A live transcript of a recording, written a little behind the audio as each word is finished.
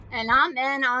And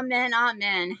amen, amen,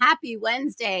 amen. Happy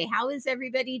Wednesday. How is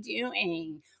everybody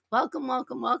doing? Welcome,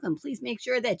 welcome, welcome. Please make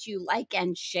sure that you like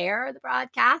and share the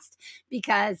broadcast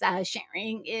because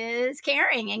sharing is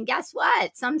caring. And guess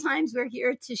what? Sometimes we're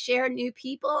here to share new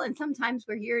people, and sometimes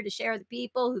we're here to share the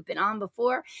people who've been on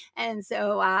before. And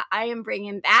so I am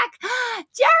bringing back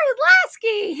Jared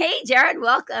Laskey. Hey, Jared,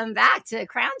 welcome back to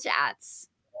Crown Chats.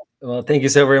 Well, thank you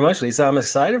so very much, Lisa. I'm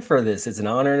excited for this. It's an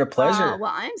honor and a pleasure.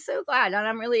 Well, I'm so glad, and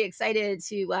I'm really excited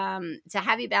to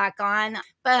have you back on.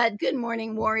 But good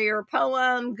morning, Warrior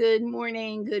Poem. Good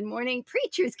morning,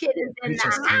 Preacher's Kid is in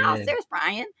the house. There's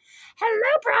Brian.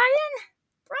 Hello, Brian.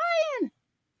 Brian.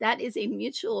 That is a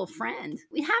mutual friend.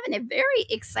 We have a very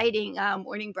exciting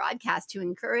morning broadcast to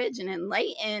encourage and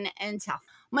enlighten and to.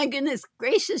 My goodness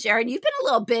gracious, Jared, you've been a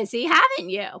little busy, haven't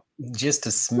you? Just a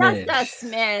smidge. Just a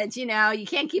smidge. You know, you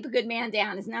can't keep a good man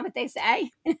down. Isn't that what they say?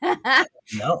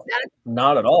 No,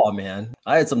 not at all, man.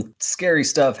 I had some scary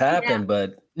stuff happen,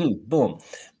 but boom,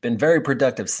 been very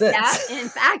productive since. Yeah, in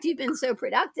fact, you've been so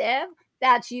productive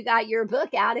that you got your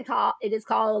book out. It is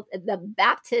called The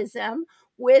Baptism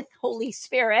with Holy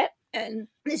Spirit. And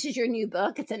this is your new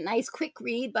book. It's a nice, quick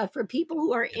read. But for people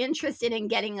who are interested in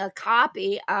getting a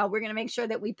copy, we're going to make sure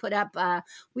that we put up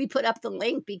the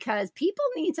link because people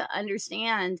need to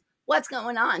understand what's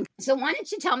going on. So why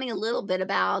don't you tell me a little bit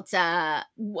about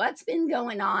what's been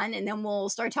going on, and then we'll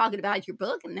start talking about your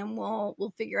book, and then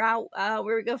we'll figure out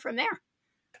where we go from there.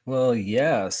 Well,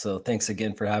 yeah. So thanks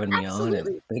again for having me on,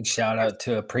 and big shout out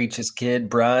to a Preacher's Kid,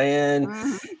 Brian.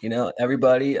 Mm-hmm. You know,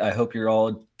 everybody, I hope you're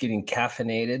all getting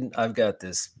caffeinated. I've got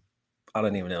this, I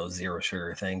don't even know, zero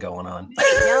sugar thing going on.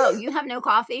 No, you have no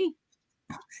coffee?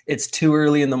 It's too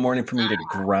early in the morning for me to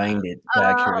grind it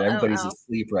back here. Everybody's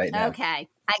asleep right now. Okay,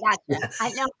 I got you. I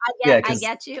know. I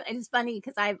get you. And it's funny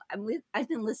because I've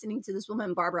been listening to this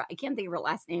woman, Barbara. I can't think of her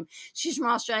last name. She's from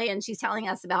Australia, and she's telling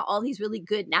us about all these really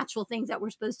good natural things that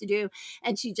we're supposed to do.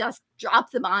 And she just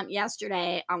dropped the bomb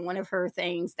yesterday on one of her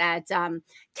things that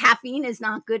caffeine is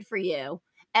not good for you.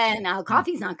 And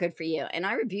coffee's not good for you. And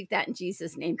I rebuke that in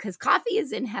Jesus' name because coffee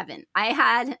is in heaven. I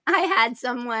had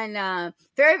someone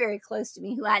very, very close to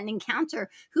me who had an encounter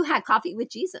who had coffee with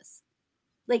Jesus,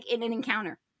 like in an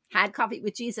encounter. Had coffee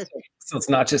with Jesus. So it's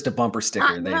not just a bumper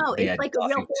sticker. No, it's like a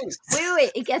real thing.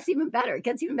 Wait, it gets even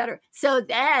better. So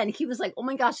then he was like, oh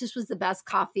my gosh, this was the best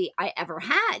coffee I ever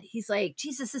had. He's like,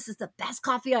 Jesus, this is the best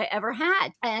coffee I ever had.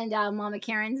 And Mama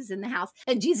Karen's is in the house.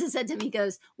 And Jesus said to me, he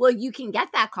goes, well, you can get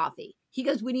that coffee. He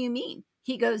goes, what do you mean?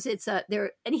 He goes, it's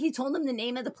there. And he told him the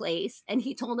name of the place, and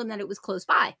he told him that it was close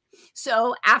by.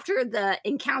 So after the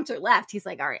encounter left, he's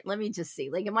like, all right, let me just see.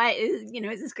 Like,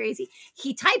 is this crazy?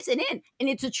 He types it in, and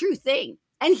it's a true thing.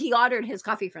 And he ordered his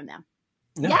coffee from them.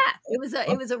 No. Yeah, it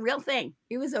was a real thing.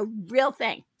 It was a real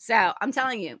thing. So I'm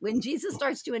telling you, when Jesus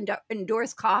starts to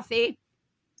endorse coffee,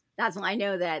 that's when I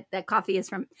know that coffee is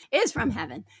from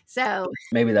heaven. So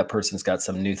maybe that person's got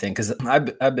some new thing, because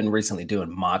I've been recently doing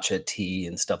matcha tea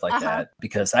and stuff like that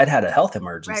because I'd had a health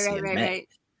emergency in May. Right.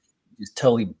 It just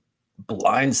totally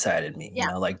blindsided me. You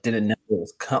know, like didn't know it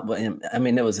was. I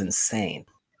mean, it was insane.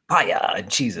 In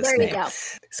Jesus' name.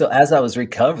 So as I was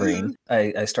recovering,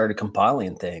 I started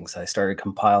compiling things. I started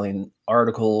compiling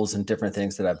articles and different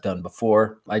things that I've done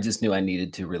before. I just knew I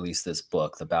needed to release this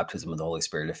book, The Baptism of the Holy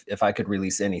Spirit. If I could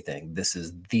release anything, this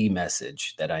is the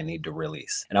message that I need to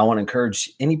release. And I want to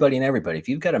encourage anybody and everybody, if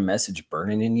you've got a message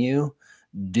burning in you,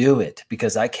 do it.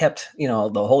 Because I kept, the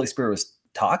Holy Spirit was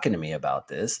talking to me about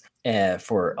this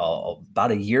for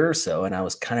about a year or so, and I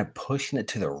was kind of pushing it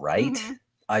to the right. Mm-hmm.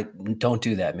 I don't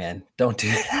do that, man. Don't do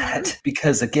that.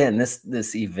 Because again,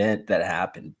 this event that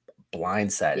happened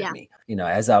blindsided me.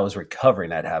 As I was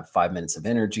recovering, I'd have 5 minutes of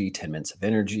energy, 10 minutes of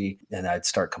energy, and I'd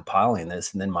start compiling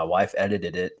this. And then my wife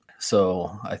edited it.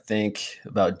 So I think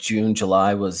about June,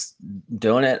 July was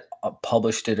doing it. I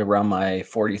published it around my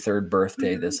 43rd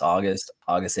birthday this August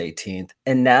 18th.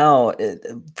 And now,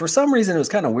 for some reason, it was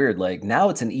kind of weird. Like now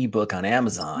it's an ebook on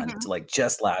Amazon. It's like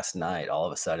just last night, all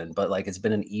of a sudden. But like it's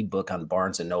been an ebook on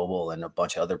Barnes & Noble and a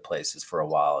bunch of other places for a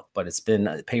while. But it's been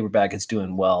a paperback. It's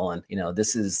doing well. And,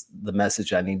 this is the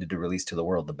message I needed to release to the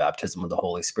world, the baptism of the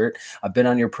Holy Spirit. I've been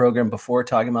on your program before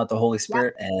talking about the Holy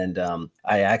Spirit. And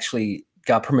I actually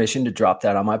got permission to drop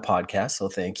that on my podcast. So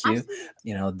thank you.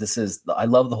 Absolutely. I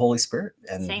love the Holy Spirit,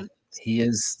 and He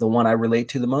is the one I relate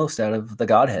to the most out of the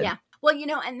Godhead. Yeah. Well,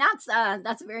 and that's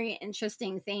a very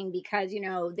interesting thing because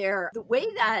the way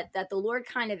that the Lord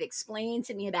kind of explained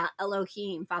to me about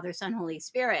Elohim, Father, Son, Holy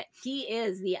Spirit. He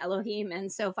is the Elohim,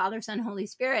 and so Father, Son, Holy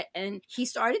Spirit. And he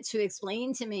started to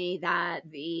explain to me that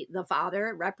the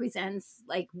Father represents,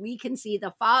 like, we can see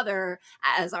the Father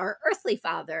as our earthly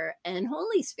father, and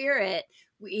Holy Spirit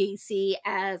we see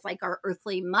as like our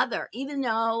earthly mother, even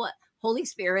though Holy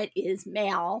Spirit is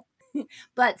male,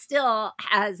 but still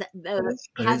has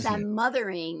that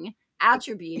mothering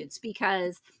attributes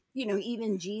because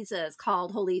even Jesus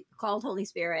called Holy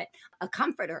Spirit a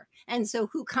comforter. And so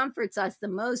who comforts us the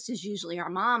most is usually our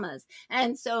mamas.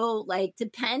 And so, like,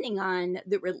 depending on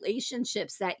the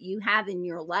relationships that you have in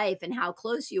your life and how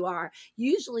close you are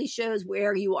usually shows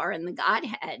where you are in the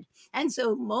Godhead. And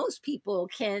so most people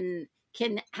can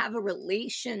have a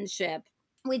relationship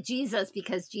with Jesus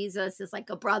because Jesus is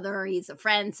like a brother, he's a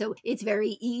friend, so it's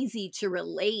very easy to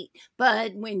relate.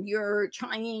 But when you're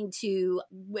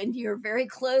very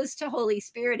close to Holy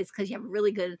Spirit, it's because you have a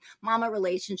really good mama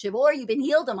relationship, or you've been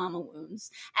healed of mama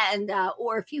wounds, and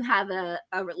or if you have a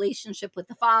relationship with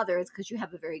the Father, it's because you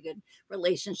have a very good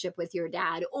relationship with your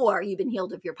dad, or you've been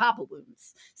healed of your papa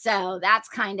wounds. So that's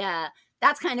kind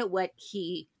of what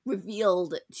he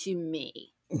revealed to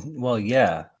me. Well,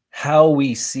 yeah. How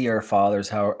we see our fathers,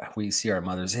 how we see our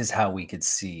mothers is how we could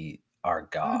see our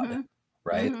God,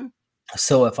 right?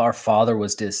 So if our father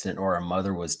was distant or our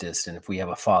mother was distant, if we have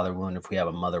a father wound, if we have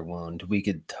a mother wound, we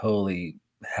could totally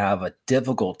have a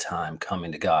difficult time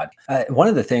coming to God. One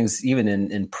of the things, even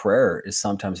in prayer, is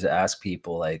sometimes to ask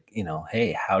people, like,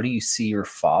 hey, how do you see your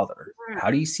father? How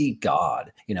do you see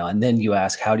God? And then you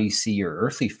ask, how do you see your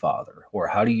earthly father? Or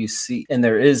how do you see? And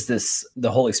there is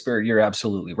the Holy Spirit. You're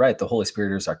absolutely right. The Holy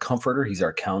Spirit is our comforter. He's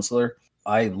our counselor.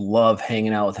 I love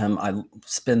hanging out with him. I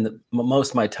spend most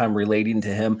of my time relating to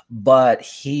him, but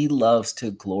he loves to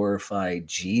glorify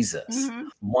Jesus.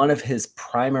 One of his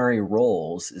primary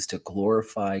roles is to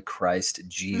glorify Christ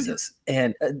Jesus.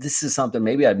 And this is something,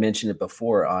 maybe I'd mentioned it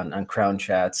before on Crown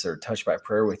Chats or Touched by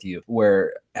Prayer with you,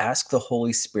 where ask the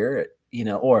Holy Spirit,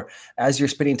 or as you're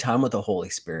spending time with the Holy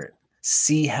Spirit,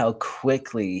 see how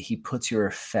quickly he puts your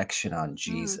affection on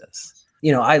Jesus.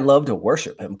 I love to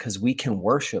worship him because we can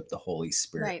worship the Holy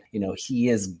Spirit. Right. He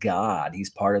is God.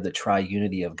 He's part of the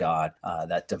triunity of God,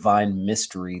 that divine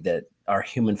mystery that our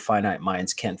human finite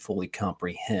minds can't fully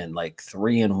comprehend, like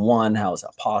 3 in 1. How is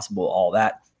that possible? All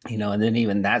that, and then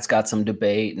even that's got some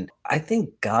debate. And I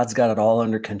think God's got it all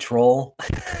under control,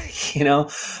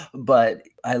 but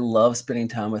I love spending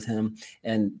time with him.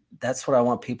 And that's what I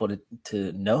want people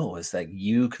to know is that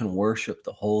you can worship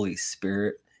the Holy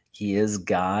Spirit. He is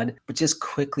God, but just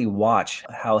quickly watch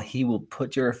how he will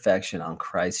put your affection on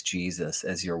Christ Jesus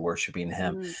as you're worshiping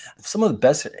him. Some of the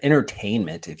best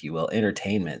entertainment, if you will,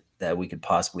 that we could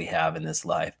possibly have in this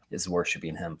life is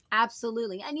worshiping him.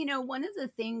 Absolutely. And one of the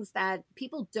things that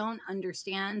people don't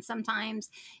understand sometimes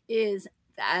is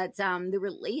that the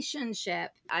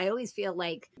relationship, I always feel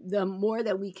like the more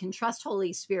that we can trust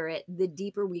Holy Spirit, the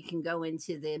deeper we can go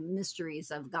into the mysteries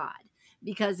of God.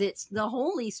 Because it's the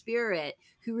Holy Spirit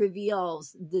who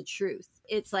reveals the truth.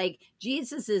 It's like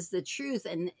Jesus is the truth.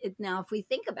 And now if we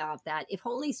think about that, if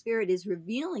Holy Spirit is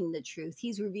revealing the truth,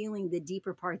 he's revealing the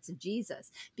deeper parts of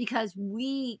Jesus, because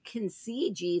we can see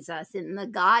Jesus in the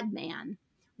God-man.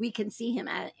 We can see him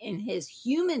in his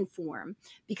human form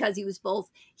because he was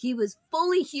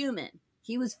fully human.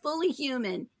 He was fully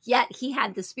human, yet he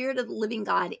had the Spirit of the living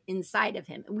God inside of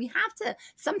him. And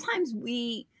sometimes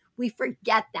we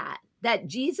forget that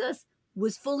Jesus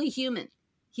was fully human.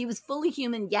 He was fully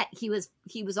human, yet he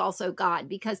was also God,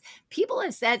 because people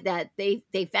have said that they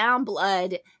found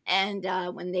blood, and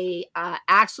when they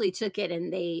actually took it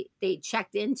and they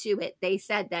checked into it, they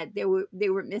said that they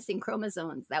were missing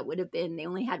chromosomes. That would have been, they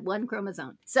only had one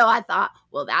chromosome. So I thought,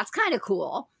 well, that's kind of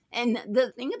cool. And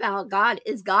the thing about God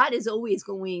is always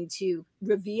going to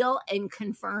reveal and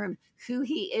confirm who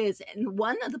he is. And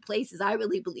one of the places I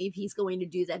really believe he's going to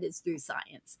do that is through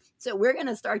science. So we're going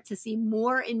to start to see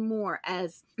more and more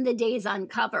as the days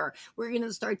uncover. We're going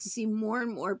to start to see more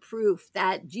and more proof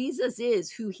that Jesus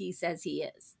is who he says he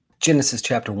is. Genesis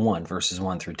chapter 1, verses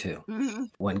 1 through 2.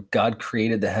 When God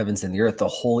created the heavens and the earth, the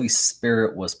Holy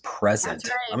Spirit was present. That's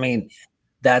right. I mean,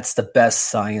 that's the best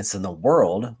science in the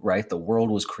world, right? The world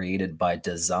was created by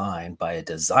design, by a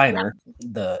designer. Yep.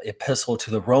 The epistle to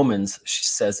the Romans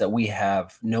says that we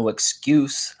have no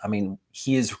excuse. I mean,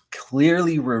 he is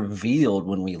clearly revealed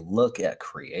when we look at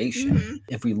creation.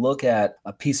 If we look at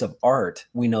a piece of art,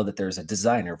 we know that there's a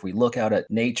designer. If we look out at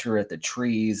nature, at the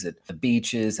trees, at the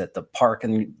beaches, at the park,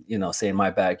 and, say in my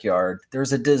backyard,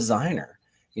 there's a designer.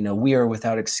 we are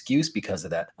without excuse because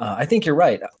of that. I think you're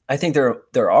right. I think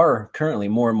there are currently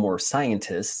more and more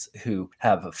scientists who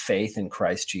have a faith in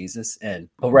Christ Jesus,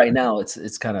 but right now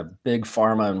it's kind of big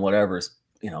pharma and whatever's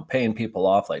paying people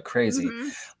off like crazy. Mm-hmm.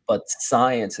 But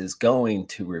science is going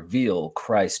to reveal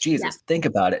Christ Jesus. Yeah. Think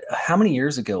about it. How many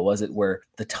years ago was it where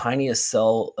the tiniest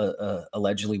cell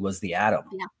allegedly was the atom,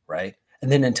 right?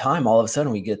 And then in time, all of a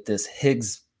sudden, we get this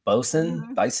Higgs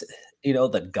boson,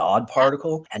 the God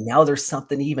particle. And now there's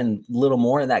something even little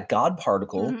more in that God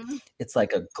particle. It's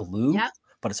like a glue,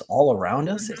 but it's all around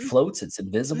us. It floats. It's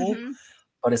invisible,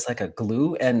 but it's like a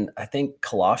glue. And I think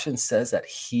Colossians says that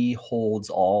he holds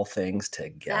all things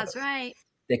together. That's right.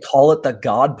 They call it the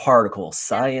God particle.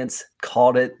 Science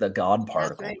called it the God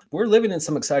particle. Right. We're living in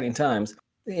some exciting times,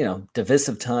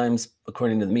 divisive times,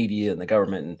 according to the media and the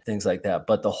government and things like that.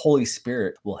 But the Holy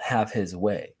Spirit will have his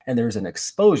way. And there's an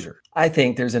exposure. I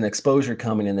think there's an exposure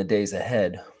coming in the days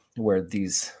ahead where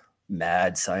these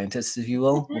mad scientists, if you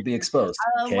will be exposed.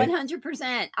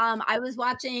 100%. I was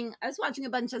watching a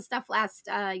bunch of stuff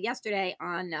yesterday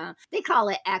on they call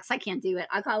it X. I can't do it.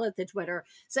 I call it the Twitter.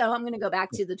 So I'm going to go back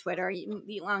to the Twitter.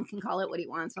 Elon can call it what he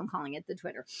wants. I'm calling it the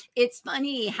Twitter. It's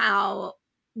funny how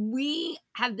we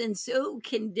have been so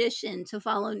conditioned to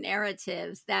follow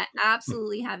narratives that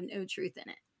absolutely have no truth in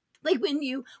it. Like when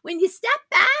you step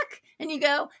back and you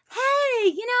go,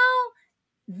 hey,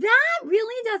 that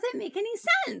really doesn't make any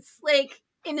sense. Like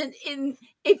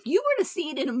if you were to see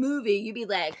it in a movie, you'd be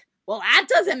like, well, that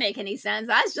doesn't make any sense.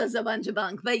 That's just a bunch of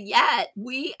bunk. But yet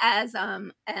we as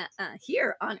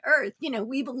here on earth,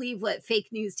 we believe what fake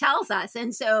news tells us.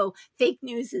 And so fake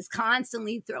news is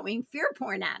constantly throwing fear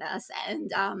porn at us.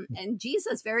 And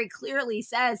Jesus very clearly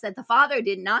says that the Father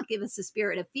did not give us a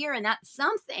spirit of fear. And that's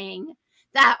something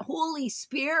that Holy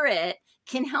Spirit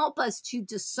can help us to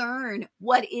discern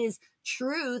what is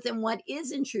truth and what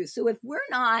isn't truth. So if we're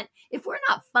not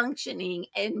functioning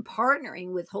and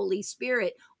partnering with Holy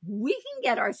Spirit, we can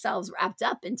get ourselves wrapped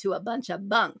up into a bunch of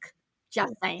bunk.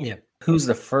 Just saying. Yeah. What is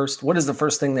the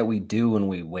first thing that we do when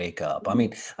we wake up? I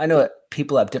mean, I know that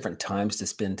people have different times to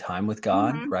spend time with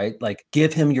God, right? Like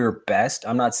give him your best.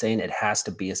 I'm not saying it has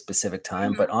to be a specific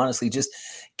time, but honestly, just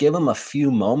give him a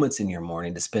few moments in your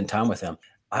morning to spend time with him.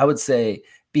 I would say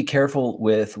be careful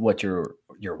with what you're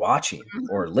watching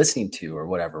or listening to or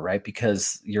whatever, right?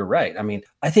 Because you're right. I mean,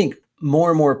 I think more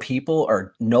and more people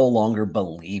are no longer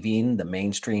believing the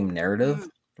mainstream narrative,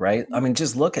 right? I mean,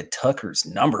 just look at Tucker's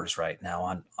numbers right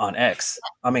now on X.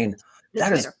 I mean,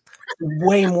 that is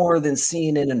way more than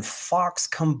CNN and Fox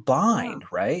combined,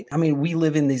 right? I mean, we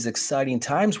live in these exciting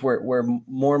times where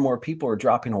more and more people are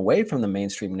dropping away from the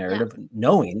mainstream narrative,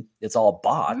 knowing it's all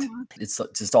bought. It's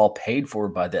just all paid for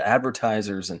by the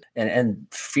advertisers and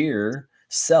fear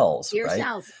sells, right?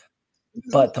 Sells.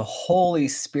 But the Holy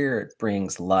Spirit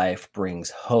brings life, brings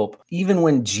hope. Even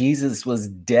when Jesus was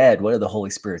dead, what did the Holy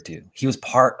Spirit do? He was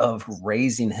part of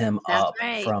raising him up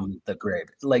from the grave.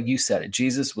 Like you said it,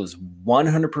 Jesus was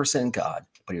 100% God,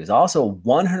 but he was also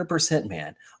 100%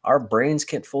 man. Our brains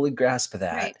can't fully grasp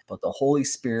that, but the Holy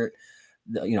Spirit,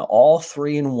 all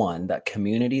three in one, that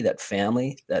community, that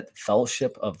family, that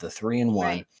fellowship of the three in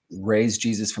one, raised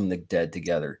Jesus from the dead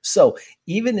together. So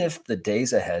even if the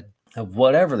days ahead of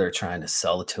whatever they're trying to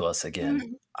sell to us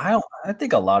again, I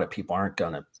think a lot of people aren't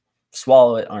going to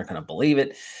swallow it, aren't going to believe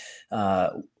it.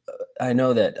 I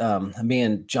know that me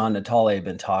and John Natale have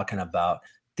been talking about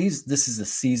this is the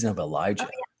season of Elijah.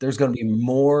 There's going to be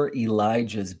more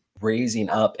Elijahs raising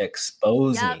up,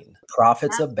 exposing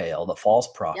prophets of Baal, the false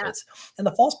prophets. And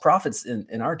the false prophets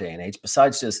in our day and age,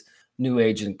 besides just New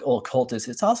Age and occultists,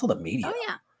 it's also the media.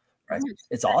 Right?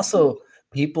 It's also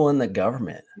people in the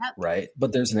government, right?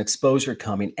 But there's an exposure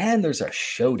coming and there's a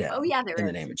showdown in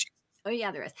the name of Jesus. Oh,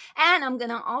 yeah, there is. And I'm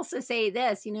going to also say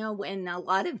this, when a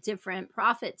lot of different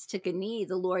prophets took a knee,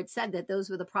 the Lord said that those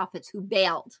were the prophets who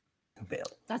bailed.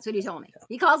 That's what he told me.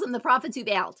 He calls them the prophets who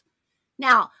bailed.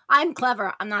 Now, I'm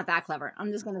clever. I'm not that clever.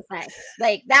 I'm just going to say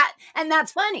like that. And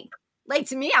that's funny. Like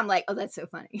to me, I'm like, oh, that's so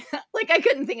funny. Like I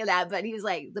couldn't think of that, but he was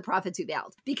like the prophets who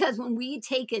bailed. Because when we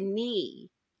take a knee,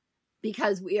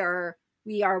 because we are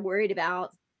worried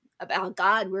about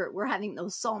God, we're having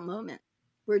those Saul moments.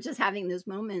 We're just having those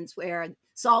moments where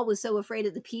Saul was so afraid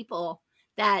of the people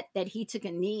that he took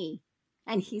a knee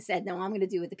and he said, no, I'm going to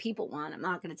do what the people want. I'm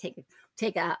not going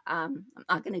to I'm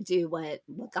not going to do what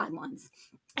God wants.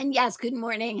 And yes, good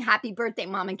morning. Happy birthday,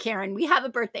 Mama Karen. We have a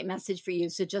birthday message for you.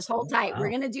 So just hold tight. We're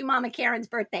going to do Mama Karen's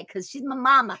birthday because she's my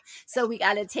mama. So we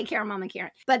got to take care of Mama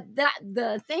Karen. But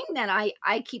the thing that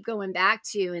I keep going back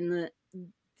to, and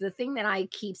the thing that I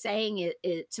keep saying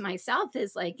it to myself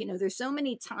is like, there's so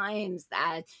many times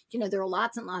that, there are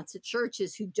lots and lots of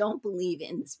churches who don't believe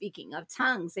in the speaking of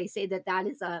tongues. They say that that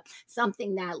is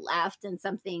something that left and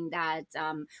something that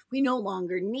we no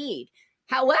longer need.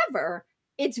 However,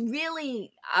 it's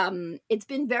really, it's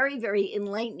been very, very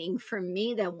enlightening for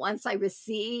me that once I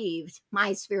received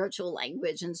my spiritual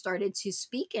language and started to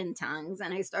speak in tongues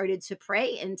and I started to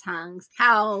pray in tongues,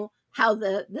 how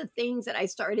the things that I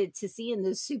started to see in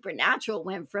the supernatural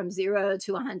went from 0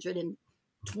 to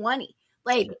 120.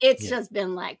 Like, it's just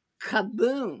been like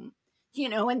kaboom,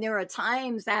 and there are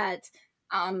times that,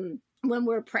 when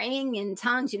we're praying in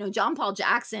tongues, John Paul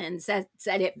Jackson said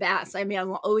it best. I mean, I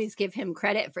will always give him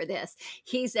credit for this.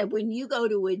 He said, when you go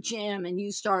to a gym and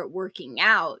you start working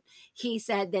out, he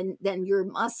said, then your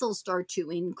muscles start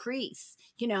to increase.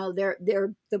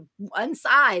 They're the one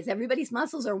size. Everybody's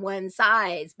muscles are one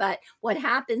size. But what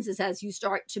happens is as you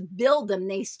start to build them,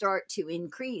 they start to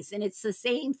increase. And it's the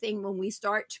same thing when we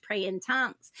start to pray in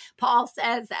tongues. Paul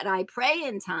says that I pray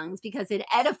in tongues because it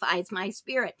edifies my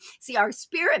spirit. See, our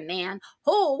spirit man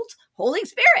holds Holy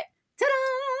Spirit.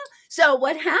 Ta-da! So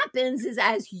what happens is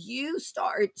as you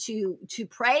start to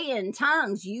pray in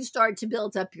tongues, you start to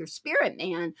build up your spirit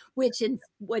man, which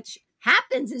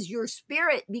happens is your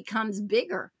spirit becomes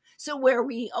bigger. So where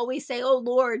we always say, oh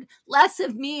Lord, less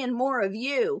of me and more of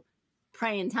you,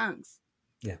 pray in tongues.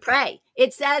 Yeah. Pray.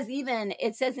 It says in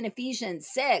Ephesians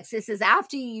 6, it says,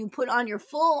 after you put on your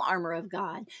full armor of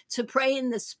God, to pray in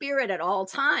the spirit at all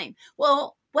time.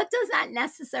 Well, what does that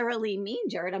necessarily mean,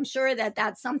 Jared? I'm sure that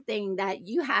that's something that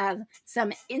you have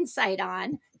some insight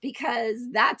on,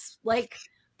 because that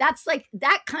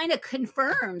kind of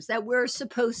confirms that we're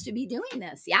supposed to be doing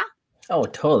this. Yeah. Oh,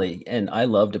 totally. And I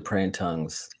love to pray in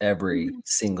tongues every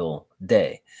single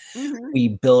day.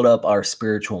 We build up our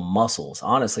spiritual muscles.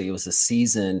 Honestly, it was a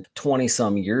season 20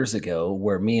 some years ago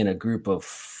where me and a group of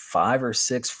 5 or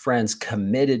 6 friends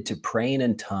committed to praying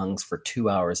in tongues for 2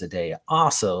 hours a day.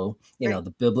 Also,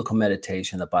 the biblical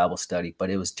meditation, the Bible study, but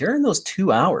it was during those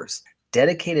 2 hours,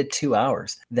 dedicated 2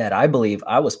 hours, that I believe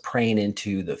I was praying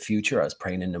into the future. I was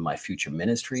praying into my future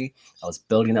ministry. I was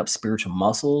building up spiritual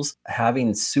muscles,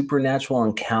 having supernatural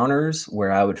encounters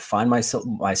where I would find myself,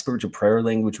 my spiritual prayer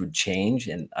language would change.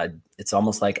 And it's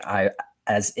almost like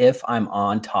as if I'm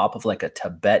on top of like a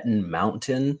Tibetan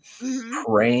mountain,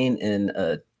 praying in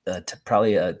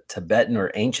probably a Tibetan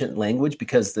or ancient language,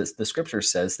 because the scripture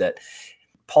says that,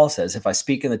 Paul says, if I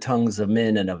speak in the tongues of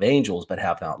men and of angels, but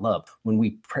have not love. When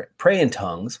we pray in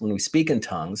tongues, when we speak in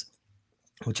tongues,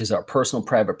 which is our personal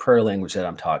private prayer language that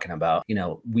I'm talking about,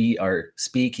 we are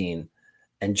speaking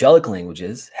angelic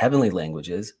languages, heavenly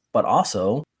languages, but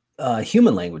also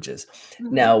human languages.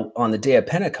 Now, on the day of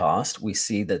Pentecost, we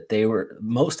see that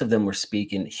most of them were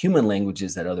speaking human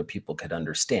languages that other people could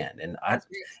understand. And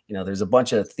there's a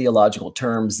bunch of theological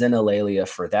terms, xenolalia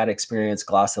for that experience,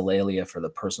 glossolalia for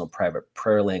the personal private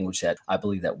prayer language that I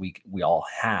believe that we all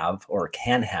have or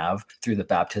can have through the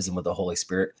baptism with the Holy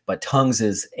Spirit. But tongues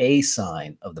is a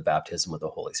sign of the baptism with the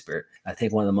Holy Spirit. I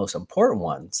think one of the most important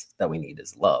ones that we need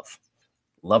is love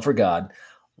for God,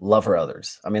 love for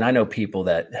others. I mean, I know people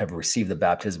that have received the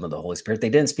baptism of the Holy Spirit. They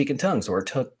didn't speak in tongues, or it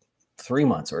took 3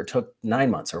 months, or it took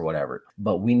 9 months, or whatever.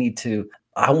 But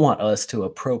I want us to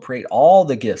appropriate all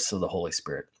the gifts of the Holy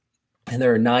Spirit. And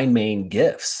there are 9 main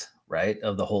gifts, right,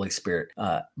 of the Holy Spirit.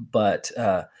 But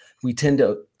we tend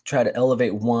to try to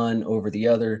elevate one over the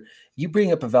other. You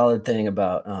bring up a valid thing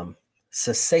about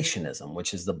cessationism,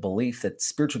 which is the belief that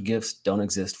spiritual gifts don't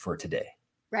exist for today.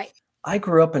 Right. I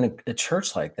grew up in a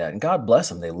church like that, and God bless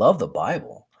them. They love the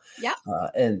Bible. Yeah.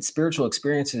 And spiritual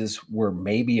experiences were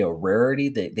maybe a rarity.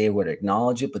 They would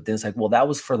acknowledge it, but then it's like, well, that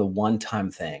was for the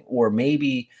one-time thing. Or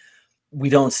maybe we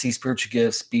don't see spiritual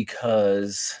gifts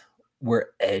because we're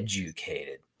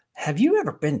educated. Have you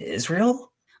ever been to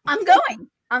Israel? I'm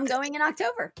going in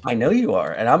October. I know you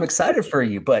are, and I'm excited for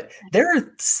you. But there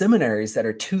are seminaries that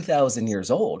are 2,000 years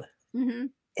old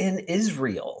in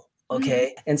Israel.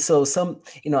 Okay. And so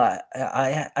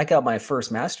I got my first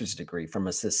master's degree from a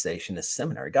cessationist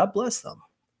seminary. God bless them.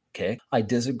 Okay. I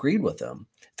disagreed with them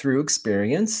through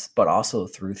experience, but also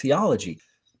through theology,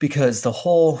 because the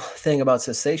whole thing about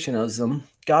cessationism,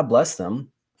 God bless them,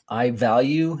 I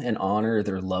value and honor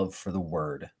their love for the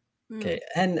word. Okay.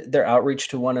 And their outreach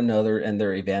to one another and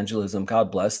their evangelism,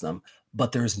 God bless them.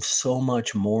 But there's so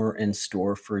much more in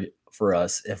store for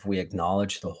us if we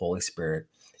acknowledge the Holy Spirit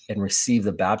and receive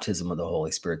the baptism of the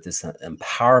Holy Spirit, this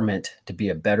empowerment to be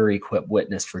a better equipped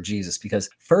witness for Jesus. Because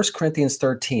 1 Corinthians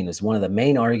 13 is one of the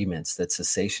main arguments that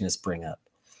cessationists bring up.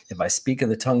 If I speak in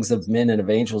the tongues of men and of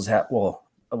angels,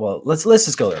 well, let's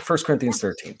just go there. 1 Corinthians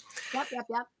 13. Yep.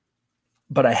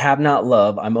 But I have not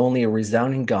love. I'm only a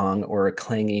resounding gong or a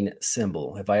clanging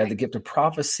cymbal. If I have the gift of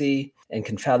prophecy and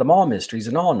can fathom all mysteries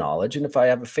and all knowledge, and if I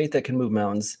have a faith that can move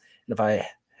mountains, and if I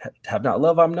have not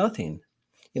love, I'm nothing.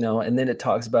 And then it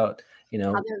talks about,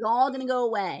 how they're all going to go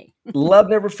away. Love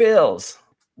never fails.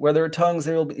 Where there are tongues,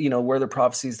 there will be, where there are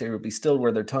prophecies, they will be stilled.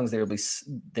 Where there are tongues,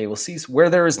 they will cease. Where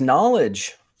there is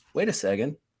knowledge, wait a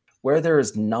second. Where there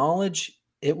is knowledge,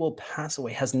 it will pass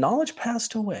away. Has knowledge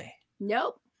passed away?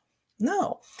 Nope.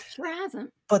 No. Sure hasn't.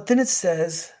 But then it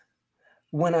says,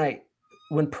 when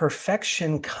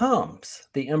perfection comes,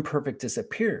 the imperfect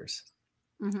disappears.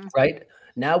 Mm-hmm. Right?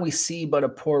 Now we see but a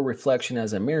poor reflection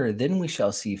as a mirror, then we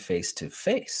shall see face to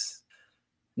face.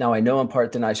 Now I know in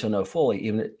part, then I shall know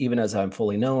fully, even as I'm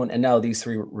fully known. And now these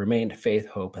three remain: faith,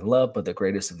 hope, and love, but the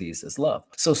greatest of these is love.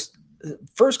 So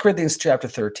 1 Corinthians chapter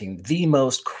 13, the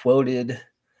most quoted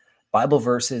Bible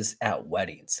verses at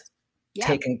weddings. Yep.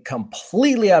 Taken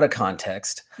completely out of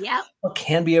context. Yeah. But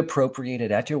can be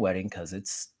appropriated at your wedding because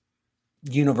it's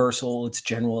universal, it's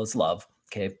general, it's love.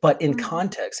 Okay. But in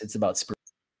context, it's about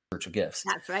spiritual gifts.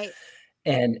 That's right.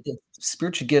 And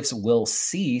spiritual gifts will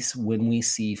cease when we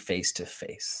see face to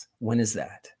face. When is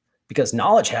that? Because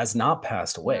knowledge has not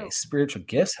passed away. No. Spiritual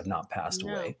gifts have not passed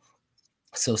away.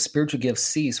 So spiritual gifts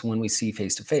cease when we see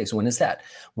face to face. When is that?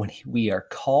 When we are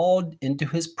called into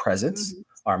his presence,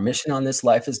 our mission on this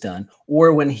life is done,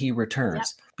 or when he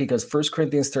returns. Yep. Because 1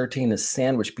 Corinthians 13 is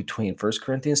sandwiched between 1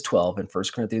 Corinthians 12 and 1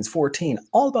 Corinthians 14,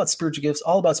 all about spiritual gifts,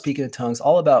 all about speaking in tongues,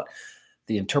 all about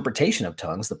the interpretation of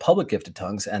tongues, the public gift of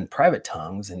tongues and private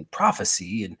tongues and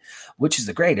prophecy, and which is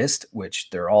the greatest, which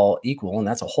they're all equal. And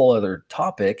that's a whole other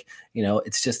topic.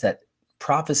 It's just that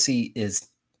prophecy is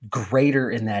greater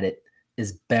in that it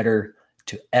is better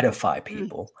to edify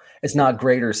people. It's not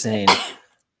greater saying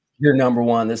you're number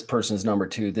one, this person's number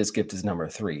two, this gift is number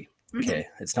three. Okay.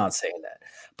 It's not saying that,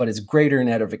 but it's greater in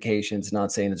edification. It's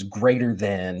not saying it's greater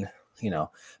than,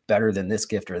 better than this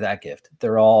gift or that gift.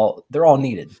 They're all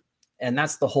needed. And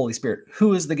that's the Holy Spirit.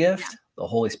 Who is the gift? Yeah. The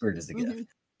Holy Spirit is the gift.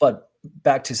 But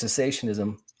back to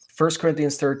cessationism, 1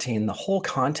 Corinthians 13, the whole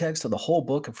context of the whole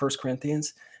book of 1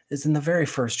 Corinthians is in the very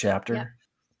first chapter. Yeah.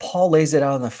 Paul lays it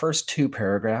out in the first two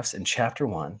paragraphs in chapter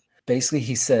 1. Basically,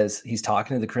 he says, he's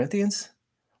talking to the Corinthians.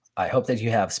 I hope that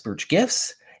you have spiritual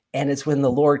gifts. And it's when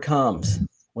the Lord comes.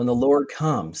 When the Lord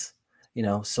comes,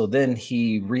 so then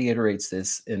he reiterates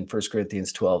this in 1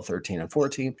 Corinthians 12, 13, and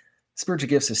 14. Spiritual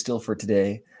gifts are still for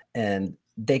today. And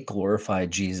they glorify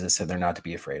Jesus, and they're not to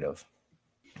be afraid of.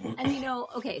 And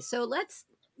okay, so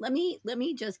let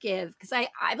me just give, because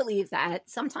I believe that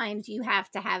sometimes you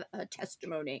have to have a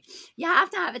testimony. You have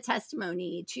to have a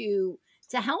testimony to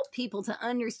help people to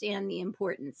understand the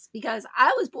importance. Because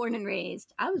I was born and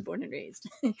raised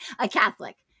a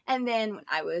Catholic. And then when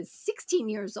I was 16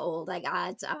 years old,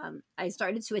 I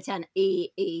started to attend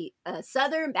a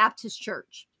Southern Baptist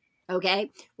church.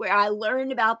 Okay, where I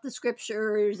learned about the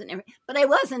scriptures and everything, but I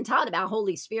wasn't taught about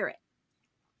Holy Spirit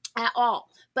at all.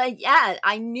 But yeah,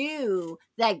 I knew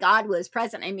that God was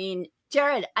present. I mean,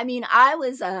 Jared, I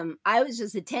was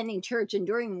just attending church, and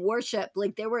during worship,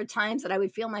 like there were times that I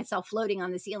would feel myself floating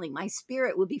on the ceiling. My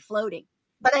spirit would be floating,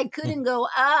 but I couldn't go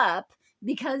up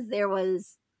because there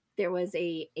was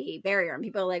a barrier, and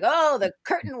people are like, oh, the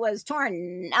curtain was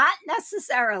torn. Not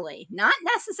necessarily.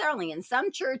 In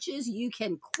some churches, you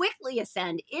can quickly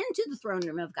ascend into the throne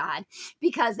room of God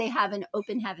because they have an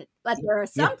open heaven. But there are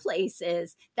some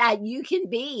places that you can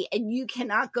be, and you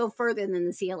cannot go further than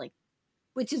the ceiling,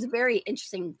 which is a very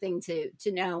interesting thing to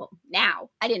know now.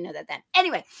 I didn't know that then.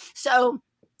 Anyway, so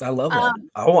I love that.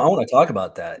 I want to talk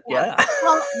about that. Yeah.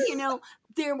 Well,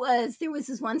 there was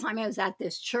this one time I was at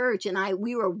this church, and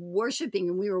we were worshiping,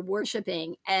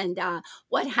 and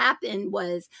what happened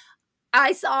was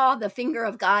I saw the finger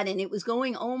of God, and it was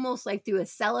going almost like through a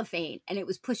cellophane, and it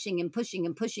was pushing and pushing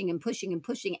and pushing and pushing and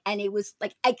pushing, and it was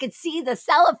like I could see the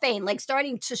cellophane like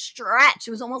starting to stretch.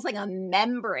 It was almost like a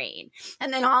membrane,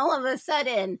 and then all of a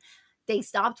sudden they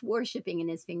stopped worshiping, and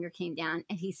his finger came down,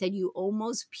 and he said, "You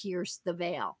almost pierced the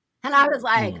veil," and I was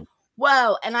like.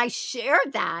 Whoa. And I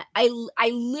shared that. I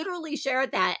literally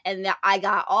shared that. And I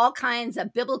got all kinds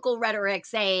of biblical rhetoric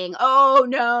saying, oh,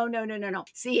 no.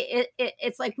 See,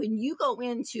 it's like when you go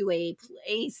into a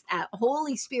place that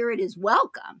Holy Spirit is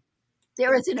welcome,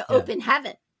 there is an open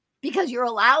heaven because you're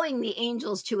allowing the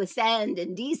angels to ascend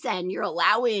and descend. You're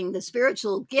allowing the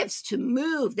spiritual gifts to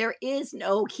move. There is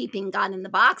no keeping God in the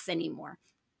box anymore.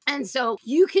 And so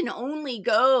you can only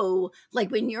go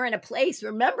like when you're in a place,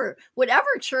 remember, whatever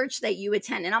church that you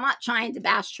attend, and I'm not trying to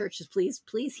bash churches,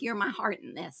 please hear my heart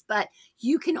in this, but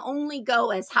you can only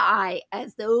go as high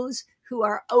as those who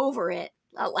are over it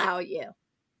allow you.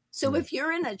 So if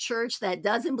you're in a church that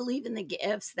doesn't believe in the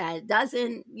gifts, that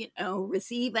doesn't,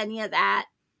 receive any of that,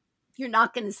 you're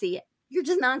not going to see it. You're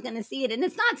just not going to see it. And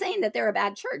it's not saying that they're a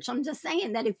bad church. I'm just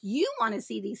saying that if you want to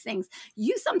see these things,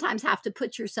 you sometimes have to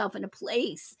put yourself in a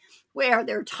place where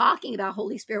they're talking about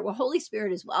Holy Spirit, where Holy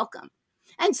Spirit is welcome.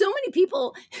 And so many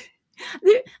people,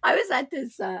 I was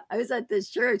at this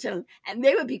church and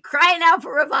they would be crying out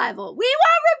for revival. We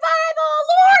want revival.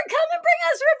 Lord, come and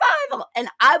bring us revival. And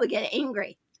I would get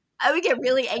angry. I would get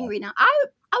really angry. Now,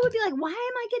 I would be like, why am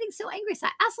I getting so angry? So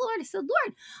I asked the Lord, I said,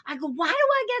 Lord, I go, why do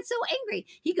I get so angry?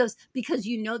 He goes, because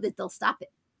you know that they'll stop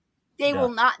it. They will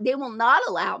not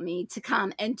allow me to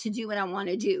come and to do what I want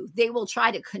to do. They will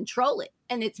try to control it.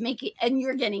 And and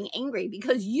you're getting angry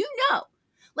because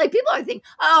like people are thinking,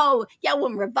 oh yeah,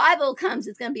 when revival comes,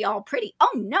 it's going to be all pretty.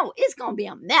 Oh no, it's going to be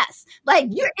a mess. Like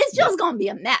it's just going to be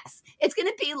a mess. It's going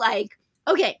to be like,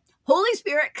 okay, Holy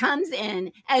Spirit comes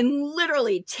in and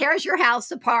literally tears your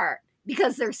house apart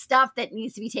because there's stuff that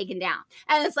needs to be taken down.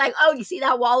 And it's like, oh, you see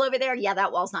that wall over there? Yeah,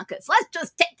 that wall's not good. So let's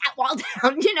just take that wall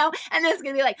down, And then it's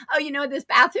going to be like, oh, this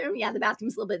bathroom? Yeah, the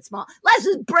bathroom's a little bit small. Let's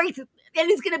just break it. And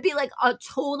it's going to be like a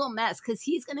total mess because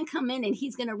he's going to come in and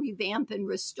he's going to revamp and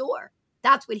restore.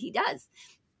 That's what he does.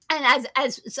 And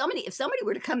if somebody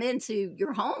were to come into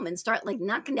your home and start like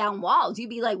knocking down walls, you'd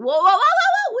be like, whoa, what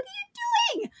are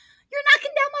you doing? You're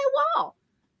knocking down my wall.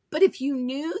 But if you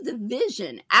knew the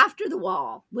vision after the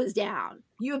wall was down,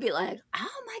 you would be like,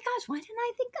 oh my gosh, why didn't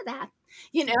I think of that?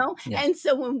 Yeah. And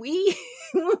so when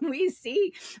we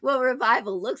see what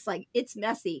revival looks like, it's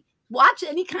messy. Watch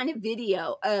any kind of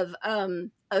video of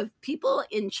people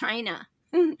in China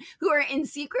who are in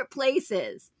secret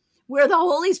places where the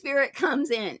Holy Spirit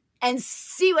comes in. And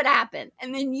see what happened.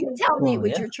 And then you tell me,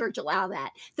 would your church allow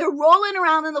that? They're rolling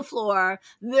around on the floor.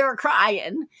 They're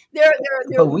crying.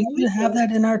 But we can have that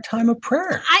in our time of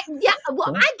prayer. I get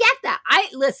that.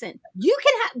 Listen, we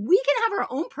can have our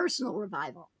own personal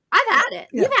revival. I've had it.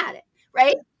 Yeah. You've had it,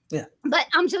 right? Yeah. But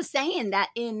I'm just saying that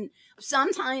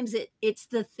sometimes it's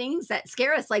the things that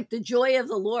scare us, like the joy of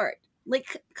the Lord.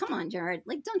 Like, come on, Jared.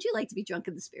 Like, don't you like to be drunk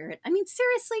in the Spirit? I mean,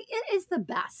 seriously, it is the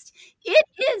best. It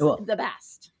is the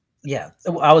best. Yeah.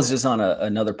 I was just on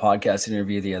another podcast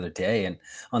interview the other day, and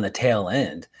on the tail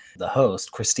end, the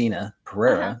host, Christina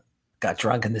Pereira, got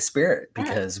drunk in the Spirit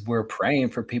because we're praying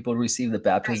for people to receive the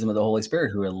baptism of the Holy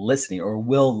Spirit who are listening or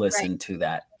will listen to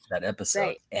that episode.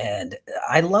 Right. And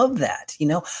I love that.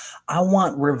 I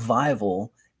want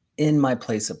revival in my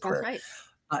place of prayer. That's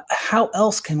right. How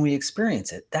else can we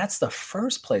experience it? That's the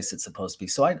first place it's supposed to be.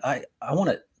 So I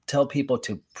want to tell people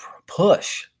to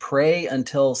pray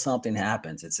until something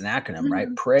happens. It's an acronym, right?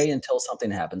 Pray until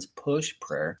something happens, push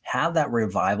prayer, have that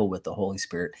revival with the Holy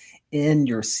Spirit in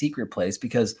your secret place.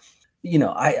 Because,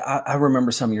 I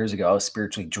remember some years ago, I was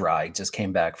spiritually dry, just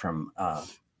came back from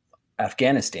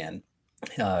Afghanistan.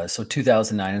 So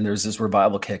 2009, and there's this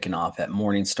revival kicking off at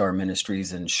Morning Star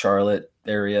Ministries in Charlotte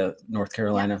area, North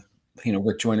Carolina,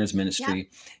 Rick Joyner's ministry.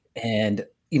 Yeah. And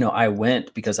I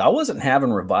went because I wasn't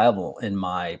having revival in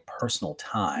my personal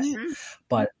time,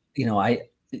 but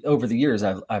over the years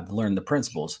I've learned the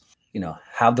principles.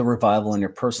 Have the revival in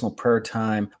your personal prayer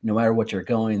time, no matter what you're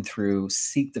going through.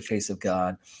 Seek the face of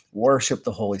God, worship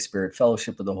the Holy Spirit,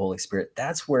 fellowship with the Holy Spirit.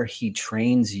 That's where He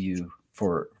trains you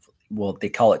for. Well, they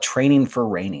call it training for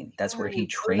reigning. That's where He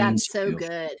trains you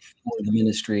for the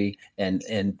ministry and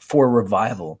for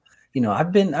revival.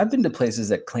 I've been to places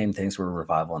that claimed things were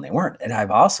revival and they weren't. And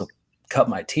I've also cut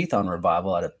my teeth on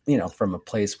revival out of, from a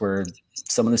place where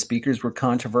some of the speakers were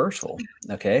controversial.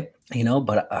 Okay.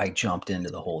 But I jumped into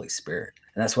the Holy Spirit.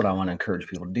 And that's what I want to encourage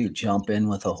people to do. Jump in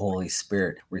with the Holy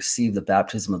Spirit, receive the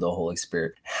baptism of the Holy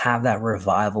Spirit, have that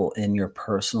revival in your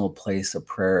personal place of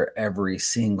prayer every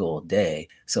single day.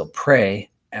 So pray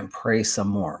and pray some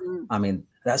more. I mean,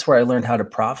 that's where I learned how to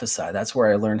prophesy. That's where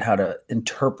I learned how to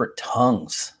interpret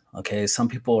tongues. Okay. Some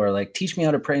people are like, teach me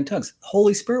how to pray in tongues. The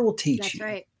Holy Spirit will teach you.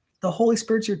 That's right. The Holy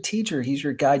Spirit's your teacher. He's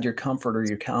your guide, your comforter,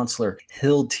 your counselor.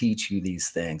 He'll teach you these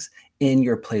things in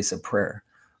your place of prayer.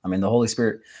 I mean, the Holy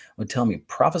Spirit would tell me,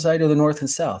 prophesy to the north and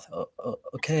south.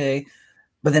 Okay.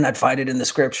 But then I'd find it in the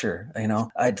scripture.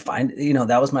 I'd find,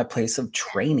 that was my place of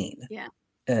training. Yeah.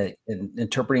 In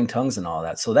interpreting tongues and all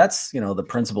that. So that's, the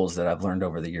principles that I've learned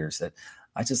over the years that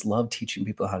I just love teaching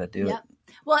people how to do it.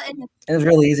 Well, and it's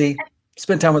really easy.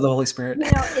 Spend time with the Holy Spirit.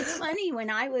 It's funny when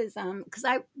I was, because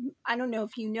I don't know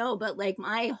if you know, but like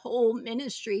my whole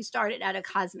ministry started at a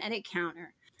cosmetic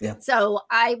counter. Yeah. So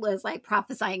I was like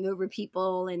prophesying over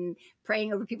people and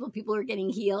praying over people. People were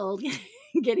getting healed,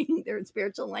 getting their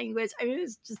spiritual language. I mean,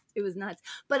 it was nuts.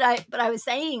 But I was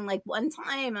saying, like, one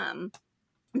time,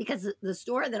 because the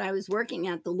store that I was working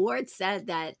at, the Lord said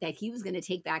that he was going to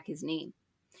take back his name.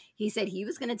 He said he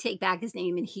was going to take back his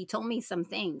name, and he told me some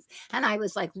things. And I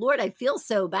was like, Lord, I feel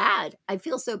so bad. I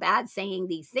feel so bad saying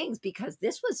these things, because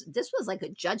this was like a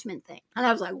judgment thing. And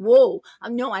I was like, whoa,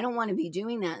 no, I don't want to be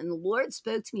doing that. And the Lord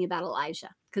spoke to me about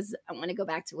Elijah, because I want to go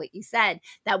back to what you said,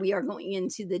 that we are going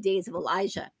into the days of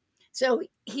Elijah. So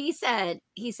he said,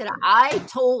 I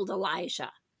told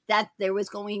Elijah that there was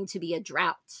going to be a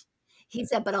drought. He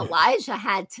said, but Elijah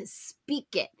had to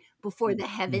speak it before the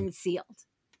heavens sealed.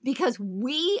 Because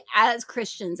we as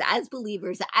Christians, as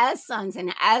believers, as sons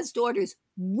and as daughters,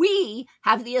 we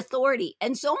have the authority.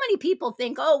 And so many people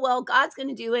think, oh, well, God's going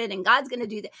to do it and God's going to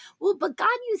do that. Well, but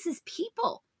God uses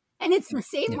people. And it's the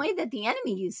same way that the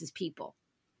enemy uses people.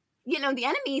 The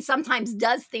enemy sometimes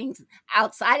does things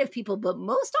outside of people, but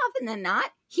most often than not,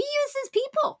 he uses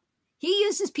people. He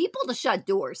uses people to shut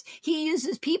doors. He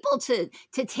uses people to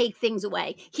take things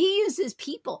away. He uses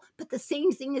people. But the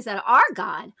same thing is that our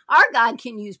God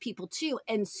can use people too.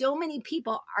 And so many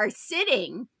people are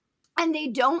sitting and they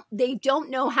don't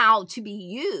know how to be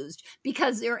used,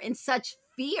 because they're in such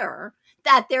fear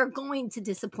that they're going to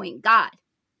disappoint God.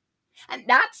 And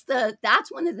that's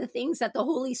one of the things that the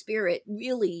Holy Spirit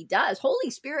really does.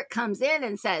 Holy Spirit comes in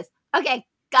and says, okay,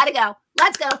 gotta go.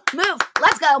 Let's go. Move.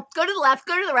 Let's go. Go to the left.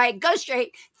 Go to the right. Go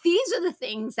straight. These are the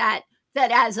things that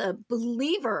as a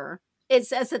believer, it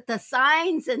says that the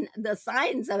signs and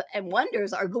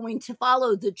wonders are going to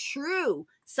follow the true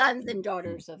sons and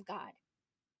daughters of God.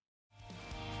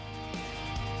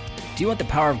 Do you want the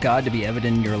power of God to be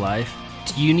evident in your life?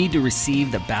 Do you need to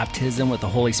receive the baptism with the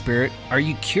Holy Spirit? Are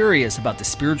you curious about the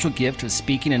spiritual gift of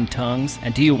speaking in tongues?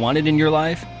 And do you want it in your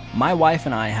life? My wife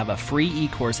and I have a free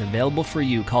e-course available for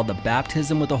you called The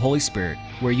Baptism with the Holy Spirit,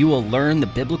 where you will learn the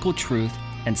biblical truth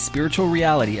and spiritual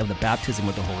reality of the baptism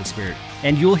with the Holy Spirit.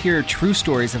 And you'll hear true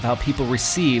stories of how people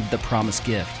received the promised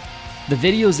gift. The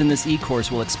videos in this e-course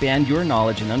will expand your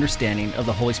knowledge and understanding of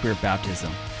the Holy Spirit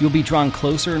baptism. You'll be drawn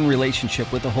closer in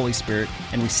relationship with the Holy Spirit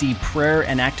and receive prayer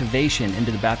and activation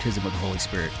into the baptism with the Holy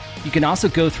Spirit. You can also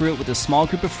go through it with a small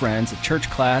group of friends, a church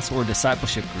class, or a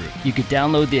discipleship group. You could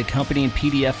download the accompanying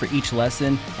PDF for each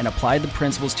lesson and apply the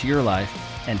principles to your life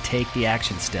and take the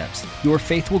action steps. Your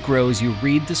faith will grow as you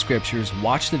read the scriptures,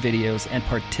 watch the videos, and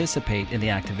participate in the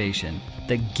activation.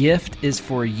 The gift is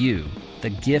for you.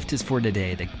 The gift is for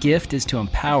today. The gift is to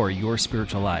empower your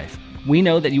spiritual life. We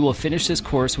know that you will finish this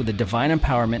course with the divine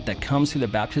empowerment that comes through the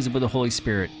baptism with the Holy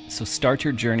Spirit. So start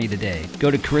your journey today.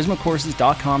 Go to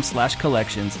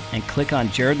charismacourses.com/collections and click on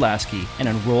Jared Laskey and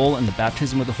enroll in the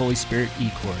Baptism with the Holy Spirit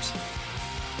e-course.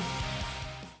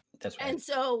 That's right. And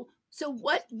so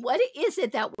what is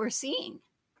it that we're seeing?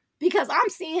 Because I'm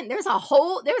seeing there is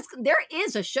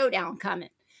a showdown coming,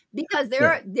 because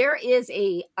there is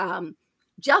a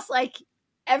just like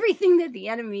everything that the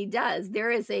enemy does,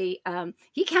 there is he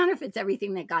counterfeits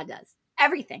everything that God does,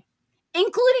 everything,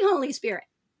 including Holy Spirit,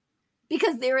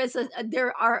 because there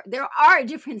are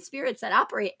different spirits that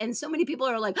operate, and so many people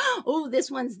are like, oh, this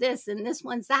one's this and this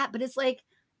one's that, but it's like,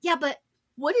 yeah, but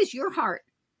what is your heart?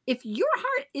 If your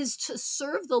heart is to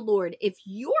serve the Lord, if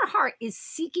your heart is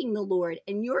seeking the Lord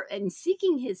and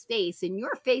seeking his face, and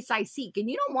your face I seek, and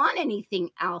you don't want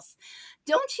anything else,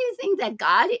 don't you think that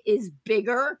God is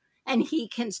bigger and he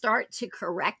can start to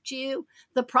correct you?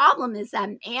 The problem is that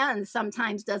man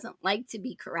sometimes doesn't like to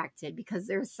be corrected, because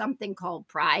there's something called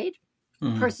pride,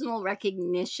 personal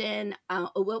recognition.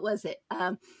 What was it?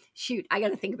 Shoot, I got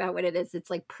to think about what it is. It's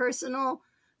like personal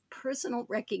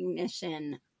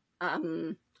recognition.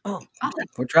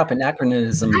 We're dropping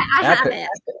acronyms. I have it.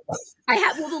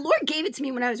 Well, the Lord gave it to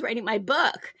me when I was writing my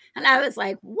book, and I was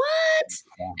like, what?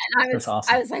 Yeah, and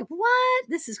I was like, what?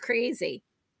 This is crazy.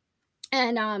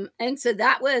 And so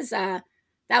that was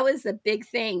the big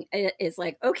thing, is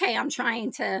like, okay, I'm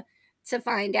trying to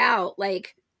find out,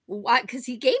 like, what, because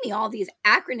he gave me all these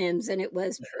acronyms, and it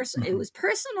was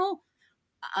personal.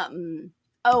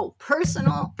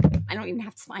 Personal. I don't even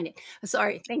have to find it.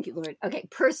 Sorry. Thank you, Lord. Okay.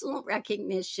 Personal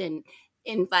recognition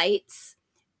invites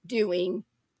doing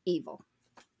evil.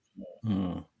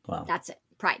 Wow. That's it.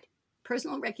 Pride.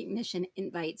 Personal recognition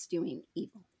invites doing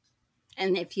evil.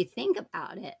 And if you think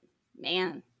about it,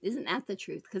 man, isn't that the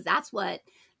truth? Because that's what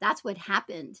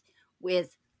happened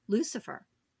with Lucifer.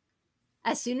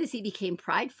 As soon as he became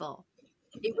prideful,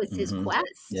 It was his quest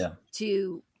Yeah.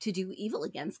 to do evil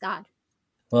against God.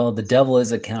 Well, the devil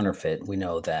is a counterfeit. We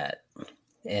know that.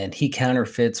 And he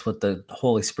counterfeits what the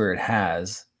Holy Spirit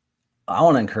has. I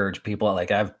want to encourage people.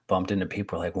 Like, I've bumped into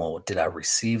people like, well, did I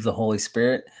receive the Holy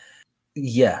Spirit?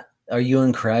 Yeah. Are you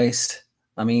in Christ?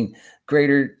 I mean,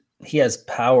 he has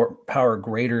power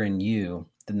greater in you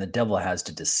than the devil has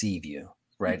to deceive you,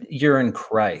 right? You're in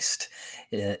Christ.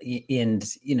 And,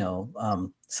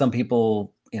 some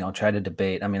people, try to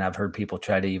debate. I mean, I've heard people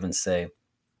try to even say,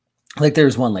 like,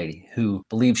 there's one lady who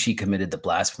believes she committed the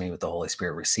blasphemy with the Holy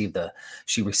Spirit,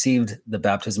 she received the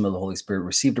baptism of the Holy Spirit,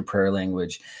 received a prayer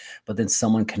language, but then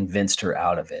someone convinced her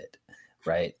out of it.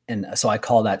 Right. And so I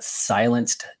call that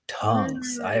silenced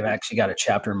tongues. I have actually got a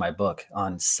chapter in my book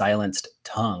on silenced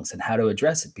tongues and how to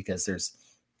address it, because there's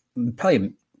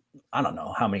probably, I don't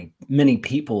know how many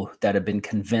people that have been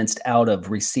convinced out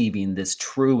of receiving this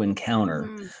true encounter,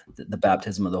 the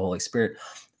baptism of the Holy Spirit.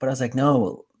 But I was like,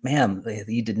 no, ma'am,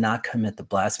 you did not commit the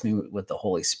blasphemy with the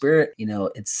Holy Spirit.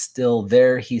 It's still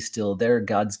there. He's still there.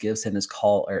 God's gifts and his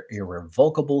call are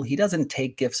irrevocable. He doesn't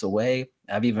take gifts away.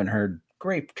 I've even heard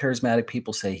great charismatic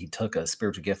people say he took a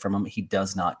spiritual gift from him. He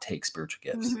does not take spiritual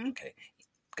gifts. Okay.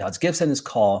 God's gifts and his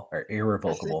call are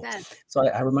irrevocable. So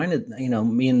I reminded,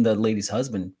 me and the lady's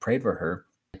husband prayed for her.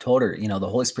 I told her, the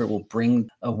Holy Spirit will bring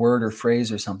a word or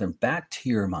phrase or something back to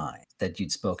your mind that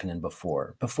you'd spoken in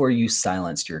before you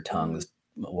silenced your tongues,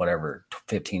 whatever,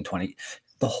 15, 20.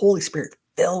 The Holy Spirit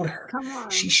filled her.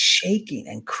 She's shaking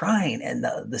and crying, and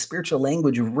the spiritual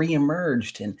language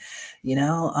reemerged. And,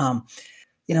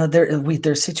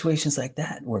 there's situations like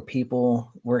that where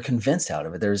people were convinced out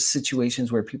of it. There's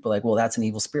situations where people are like, well, that's an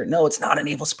evil spirit. No, it's not an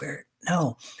evil spirit.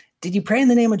 No. Did you pray in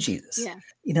the name of Jesus? Yeah.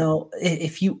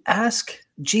 If you ask,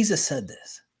 Jesus said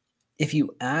this, if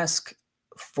you ask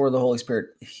for the Holy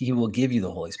Spirit, he will give you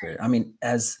the Holy Spirit. I mean,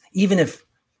 even if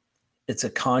it's a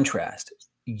contrast,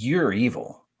 you're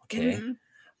evil. Okay.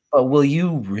 But will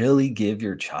you really give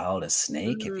your child a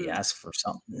snake if he asks for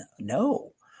something?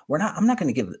 No. I'm not going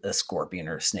to give a scorpion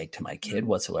or a snake to my kid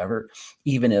whatsoever,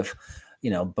 even if,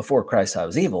 before Christ I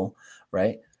was evil,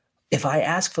 right? If I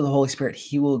ask for the Holy Spirit,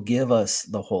 he will give us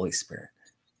the Holy Spirit.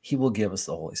 He will give us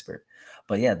the Holy Spirit.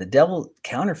 But yeah, the devil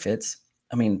counterfeits.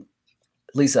 I mean,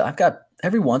 Lisa,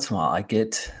 every once in a while, I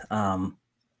get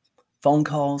phone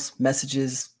calls,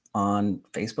 messages on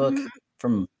Facebook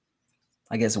from,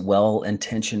 I guess,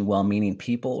 well-intentioned, well-meaning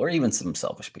people, or even some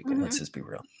selfish people. Let's just be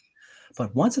real.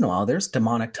 But once in a while, there's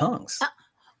demonic tongues.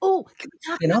 Can we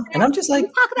talk about that? And I'm just like,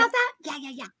 can we talk about that?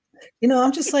 Yeah.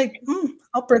 I'm just like,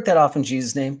 I'll break that off in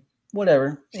Jesus' name.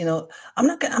 Whatever. I'm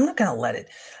not gonna let it.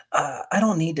 I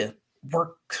don't need to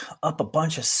work up a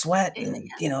bunch of sweat and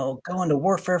go into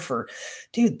warfare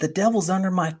dude. The devil's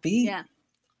under my feet. Yeah.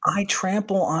 I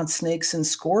trample on snakes and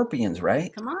scorpions.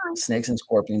 Right? Come on. Snakes and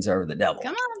scorpions are the devil.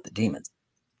 Come on. The demons.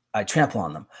 I trample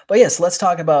on them. But yes, let's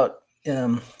talk about.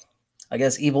 I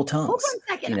guess evil tongues. Hold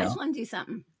 1 second. I just want to do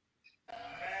something.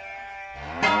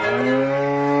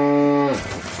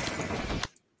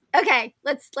 Okay,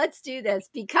 let's do this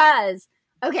because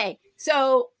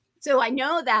so I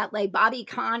know that like Bobby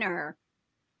Connor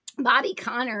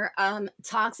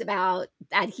talks about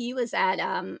that he was at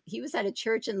a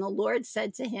church and the Lord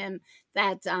said to him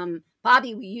that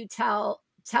Bobby, will you tell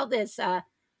this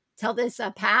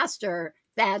pastor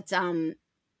that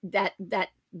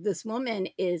this woman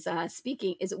is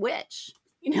speaking is a witch,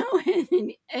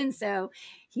 and so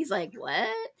he's like, what?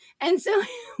 And so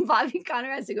Bobby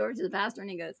Connor has to go over to the pastor and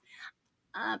he goes,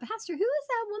 Pastor, who is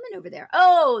that woman over there?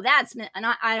 Oh, that's and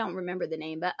I don't remember the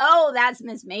name, but that's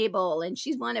Miss Mabel, and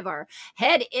she's one of our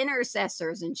head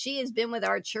intercessors, and she has been with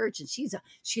our church, and she's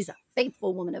a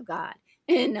faithful woman of God.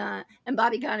 And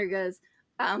Bobby Connor goes,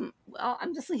 well,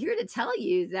 I'm just here to tell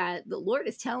you that the Lord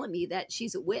is telling me that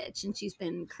she's a witch and she's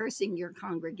been cursing your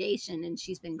congregation and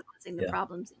she's been causing the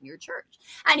problems in your church.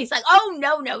 And he's like, oh,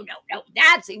 no,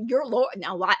 that's your Lord.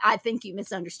 No, I think you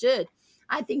misunderstood.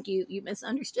 I think you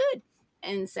misunderstood.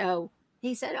 And so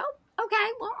he said, oh,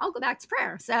 okay, well, I'll go back to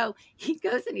prayer. So he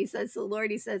goes and he says to the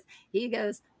Lord, he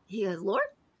goes, Lord,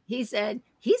 he said,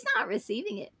 he's not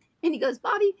receiving it. And he goes,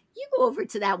 Bobby, you go over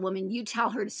to that woman. You tell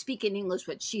her to speak in English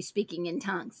what she's speaking in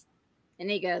tongues. And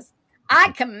he goes, I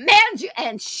command you.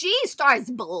 And she starts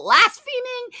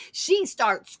blaspheming. She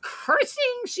starts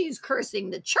cursing. She's cursing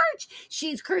the church.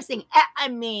 She's cursing.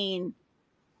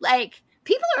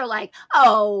 People are like,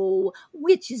 oh,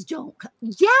 witches don't.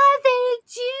 Yeah, they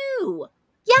do.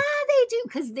 Yeah, they do.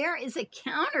 Because there is a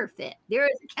counterfeit. There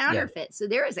is a counterfeit. Yeah. So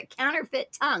there is a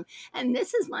counterfeit tongue. And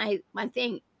this is my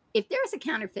thing. If there's a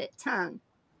counterfeit tongue,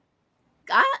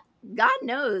 God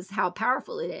knows how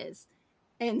powerful it is.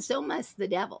 And so must the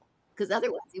devil, because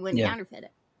otherwise he wouldn't counterfeit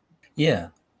it. Yeah.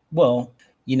 Well,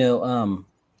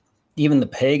 even the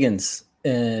pagans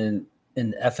in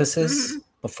Ephesus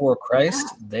before Christ,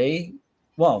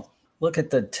 look at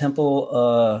the temple.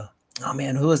 Oh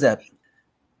man, who was that?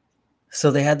 So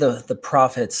they had the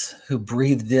prophets who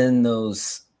breathed in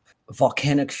those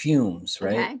volcanic fumes,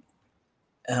 right? Okay.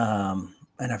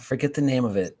 And I forget the name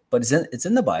of it, but it's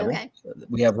in the Bible. Okay.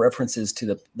 We have references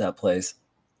to that place.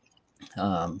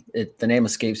 The name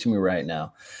escapes me right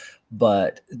now,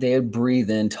 but they would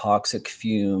breathe in toxic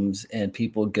fumes, and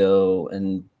people would go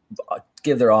and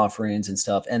give their offerings and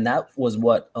stuff. And that was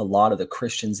what a lot of the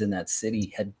Christians in that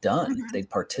city had done. Mm-hmm. They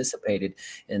participated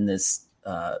in this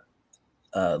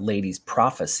lady's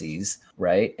prophecies,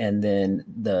 right? And then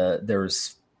there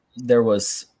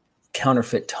was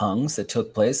counterfeit tongues that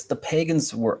took place. The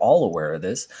pagans were all aware of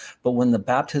this, but when the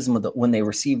baptism when they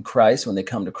receive Christ, when they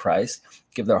come to Christ,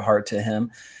 give their heart to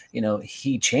him,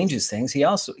 he changes things.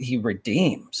 He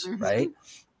redeems, right?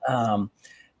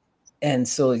 And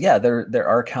so, there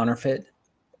are counterfeit.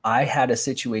 I had a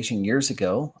situation years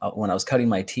ago when I was cutting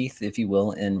my teeth, if you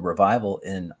will, in revival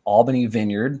in Albany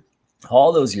Vineyard,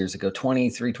 all those years ago,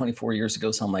 23, 24 years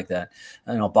ago, something like that.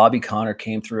 Bobby Connor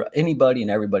came through. Anybody and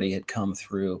everybody had come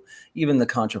through, even the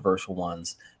controversial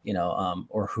ones,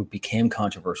 or who became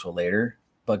controversial later,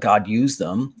 but God used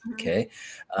them. Mm-hmm. Okay.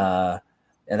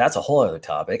 And that's a whole other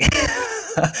topic.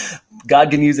 God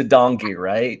can use a donkey,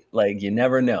 right? Like, you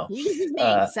never know. He uses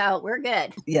me, so we're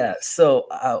good. Yeah. So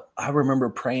I remember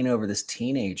praying over this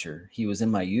teenager. He was in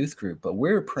my youth group, but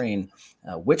we were praying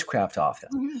witchcraft off him.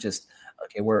 Mm-hmm. Just,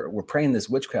 okay, we're praying this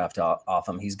witchcraft off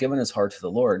him. He's given his heart to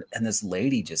the Lord. And this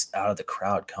lady just out of the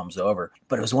crowd comes over.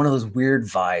 But it was one of those weird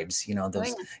vibes,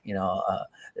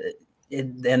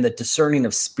 and the discerning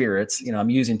of spirits. I'm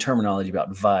using terminology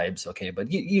about vibes, okay? But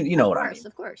you know what I mean.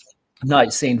 Of course. I'm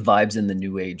not saying vibes in the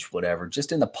new age, whatever,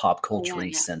 just in the pop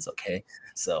culture sense, okay?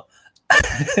 So,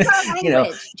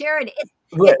 Jared, it's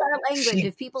our language.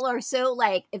 If people are so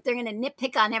if they're going to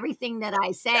nitpick on everything that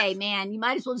I say, man, you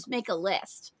might as well just make a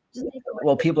list.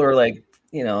 Well, people are like,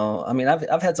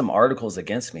 I've had some articles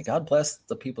against me. God bless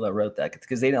the people that wrote that,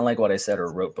 because they didn't like what I said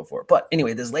or wrote before. But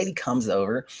anyway, this lady comes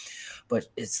over, but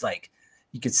it's like,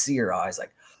 you could see her eyes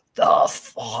like, the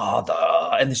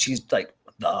Father. And then she's like,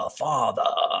 the Father.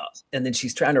 And then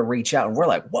she's trying to reach out, and we're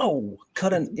like, whoa,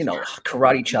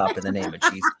 karate chop in the name of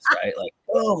Jesus, right? Like,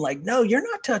 oh, like, no, you're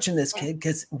not touching this kid,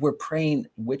 because we're praying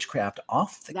witchcraft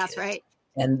off the kid. That's right.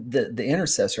 And the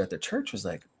intercessor at the church was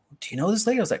like, do you know this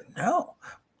lady? I was like, no.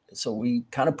 So we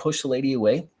kind of pushed the lady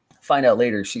away. Find out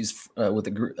later she's with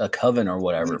a coven or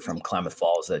whatever from Klamath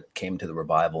Falls that came to the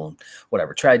revival and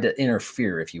whatever, tried to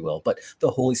interfere, if you will. But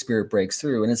the Holy Spirit breaks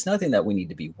through, and it's nothing that we need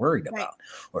to be worried about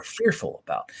or fearful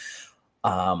about.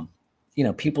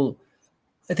 People,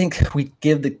 I think we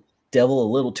give the devil a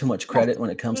little too much credit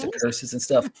when it comes to curses and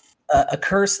stuff. A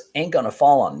curse ain't going to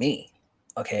fall on me,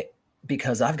 okay,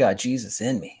 because I've got Jesus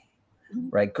in me,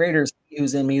 right? Greater is he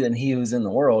who's in me than he who's in the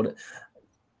world.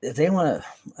 If they want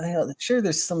to, sure,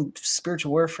 there's some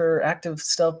spiritual warfare, active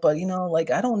stuff, but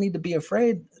I don't need to be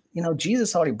afraid.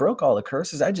 Jesus already broke all the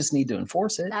curses. I just need to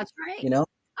enforce it. That's right.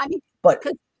 But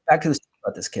back to the story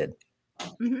about this kid.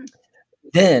 Mm-hmm.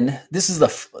 Then this is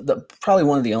the probably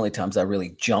one of the only times I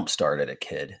really jump started a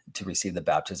kid to receive the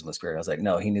baptism of the Spirit. I was like,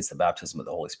 no, he needs the baptism of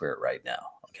the Holy Spirit right now.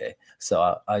 Okay.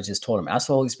 So I just told him, ask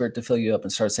the Holy Spirit to fill you up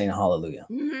and start saying hallelujah.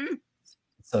 Mm-hmm.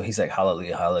 So he's like,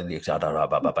 hallelujah, hallelujah,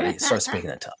 but he starts speaking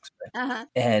in tongues. Right? Uh-huh.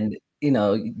 And,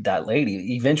 that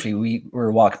lady, eventually we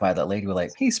were walking by that lady, we're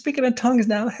like, he's speaking in tongues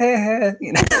now. Hey,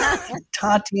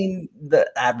 taunting the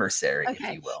adversary, if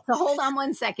you will. So hold on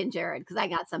one second, Jared, because I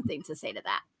got something to say to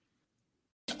that.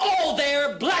 All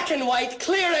there, black and white,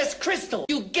 clear as crystal.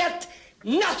 You get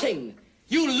nothing.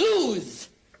 You lose.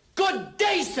 Good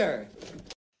day, sir.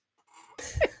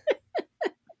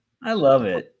 I love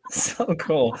it. So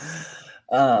cool.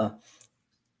 I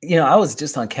was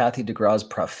just on Kathy DeGraw's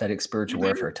prophetic spiritual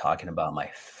warfare talking about my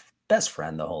best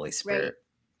friend, the Holy Spirit.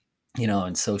 Right.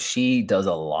 And so she does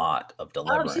a lot of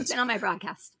deliverance. Oh, she's been on my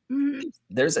broadcast. Mm-hmm.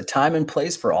 There's a time and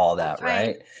place for all that,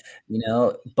 right?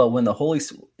 But when the Holy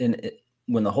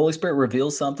Spirit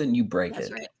reveals something, you break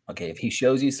it. Right. Okay. If he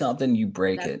shows you something, you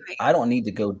break it. Right. I don't need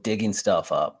to go digging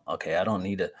stuff up. Okay. I don't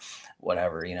need to,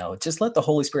 whatever, just let the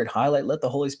Holy Spirit highlight, let the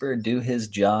Holy Spirit do his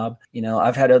job.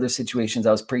 I've had other situations.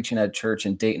 I was preaching at church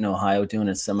in Dayton, Ohio, doing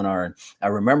a seminar. And I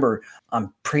remember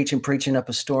I'm preaching up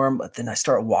a storm, but then I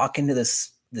start walking to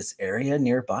this area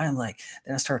nearby. I'm like,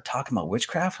 then I start talking about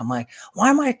witchcraft. I'm like, why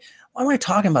am I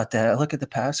talking about that? I look at the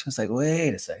pastor. It's like,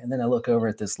 wait a second. And then I look over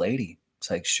at this lady. It's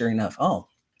like, sure enough, oh,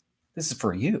 this is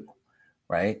for you.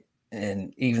 right?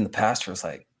 And even the pastor was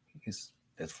like, it's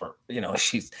for,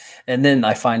 and then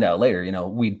I find out later,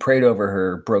 we'd prayed over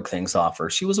her, broke things off her.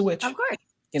 She was a witch. Of course.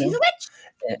 She's a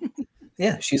witch.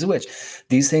 Yeah, she's a witch.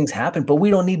 These things happen, but we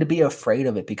don't need to be afraid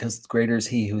of it, because greater is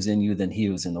he who's in you than he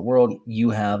who's in the world. You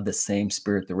have the same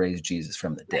spirit that raised Jesus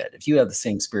from the dead. If you have the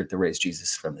same spirit that raised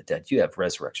Jesus from the dead, you have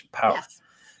resurrection power. Yes.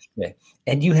 Okay.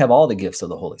 And you have all the gifts of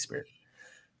the Holy Spirit.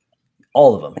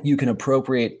 All of them. You can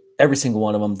appropriate every single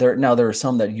one of them. There are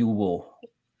some that you will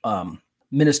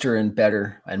minister in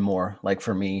better and more. Like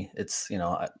for me, it's,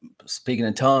 speaking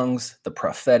in tongues, the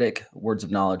prophetic, words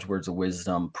of knowledge, words of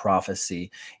wisdom,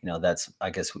 prophecy, that's, I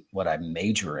guess, what I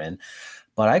major in.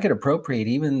 But I could appropriate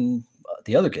even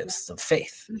the other gifts of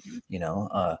faith,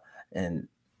 and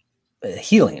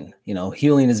healing.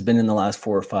 Healing has been in the last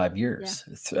 4 or 5 years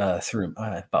through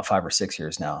about 5 or 6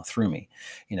 years now through me.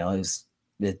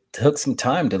 It took some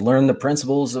time to learn the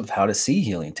principles of how to see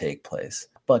healing take place.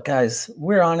 But guys,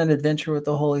 we're on an adventure with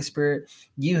the Holy Spirit.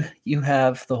 You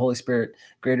have the Holy Spirit.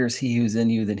 Greater is he who's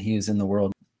in you than he who's in the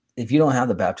world. If you don't have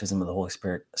the baptism of the Holy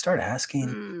Spirit, start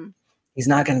asking. He's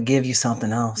not going to give you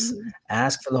something else.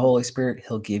 Ask for the Holy Spirit.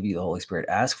 He'll give you the Holy Spirit.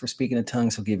 Ask for speaking in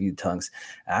tongues. He'll give you tongues.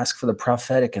 Ask for the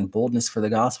prophetic and boldness for the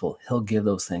gospel. He'll give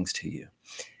those things to you.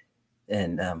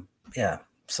 And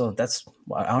so that's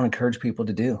what I want to encourage people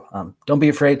to do. Don't be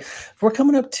afraid. If we're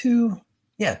coming up to,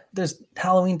 there's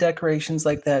Halloween decorations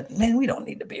like that. Man, we don't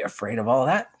need to be afraid of all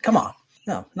that. Come on.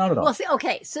 No, not at all. Well, see,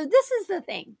 okay. So this is the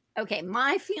thing. Okay.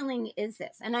 My feeling is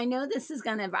this, and I know this is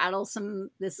going to rattle some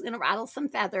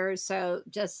feathers. So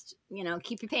just,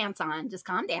 keep your pants on, just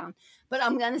calm down. But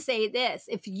I'm going to say this: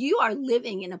 if you are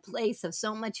living in a place of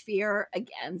so much fear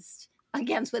against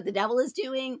what the devil is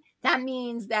doing, that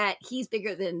means that he's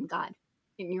bigger than God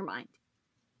in your mind.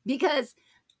 Because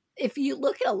if you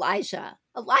look at Elijah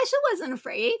wasn't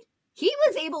afraid. He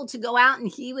was able to go out and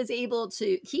he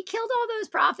killed all those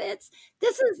prophets.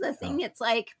 This is the thing. It's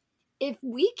like, if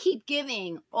we keep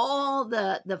giving all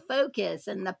the focus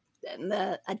and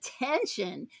the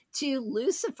attention to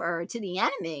Lucifer, to the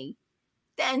enemy,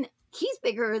 then he's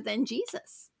bigger than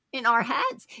Jesus in our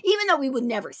heads. Even though we would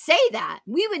never say that.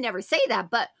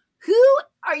 But who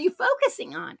are you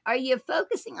focusing on? Are you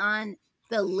focusing on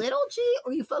the little g,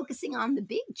 or are you focusing on the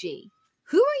big G?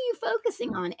 Who are you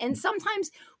focusing on? And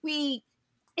sometimes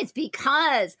it's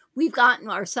because we've gotten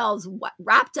ourselves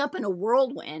wrapped up in a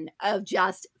whirlwind of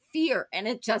just fear, and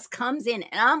it just comes in.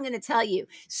 And I'm going to tell you,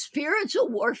 spiritual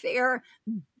warfare,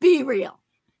 be real.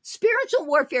 Spiritual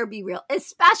warfare, be real,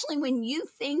 especially when you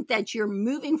think that you're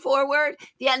moving forward.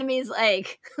 The enemy is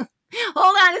like,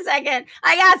 hold on a second,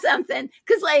 I got something.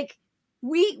 Because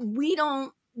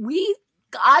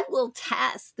God will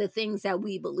test the things that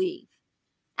we believe.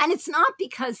 And it's not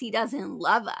because he doesn't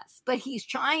love us, but he's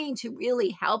trying to really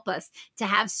help us to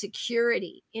have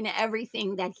security in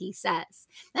everything that he says.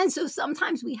 And so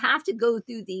sometimes we have to go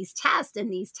through these tests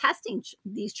and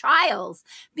these trials,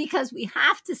 because we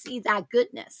have to see that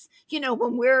goodness.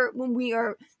 When we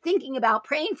are thinking about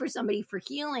praying for somebody for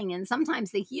healing, and sometimes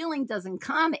the healing doesn't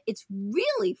come, it's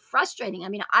really frustrating. I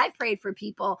mean, I've prayed for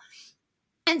people.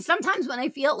 And sometimes when I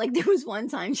feel like, there was one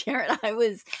time, Sharon, I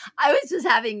was just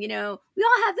having, we all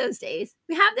have those days.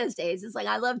 We have those days. It's like,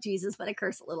 I love Jesus, but I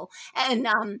curse a little. And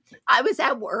I was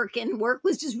at work, and work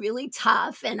was just really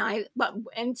tough. And I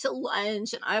went to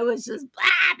lunch, and I was just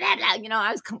blah, blah, blah.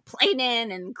 I was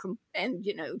complaining and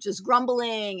just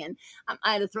grumbling. And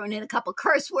I had thrown in a couple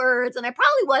curse words, and I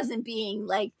probably wasn't being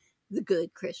like the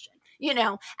good Christian,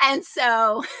 And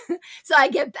so I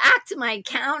get back to my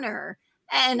counter,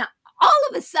 and all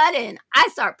of a sudden, I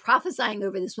start prophesying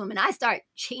over this woman. I start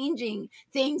changing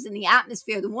things in the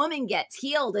atmosphere. The woman gets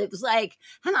healed. It was like,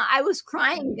 Hannah, I was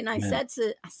crying, and I said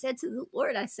to the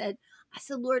Lord, I said,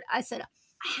 Lord,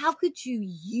 how could you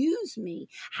use me?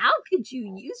 How could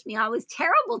you use me? I was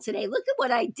terrible today. Look at what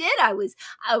I did. I was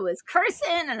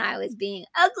cursing, and I was being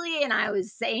ugly, and I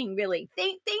was saying really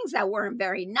things that weren't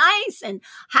very nice. And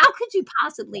how could you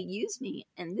possibly use me?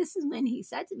 And this is when he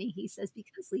said to me, he says,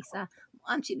 because Lisa,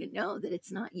 I want you to know that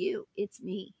it's not you, it's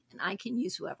me, and I can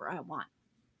use whoever I want.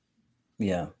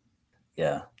 Yeah.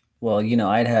 Yeah. Well,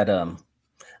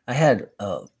 I had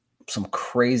some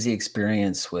crazy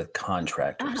experience with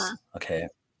contractors. Okay.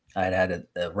 I had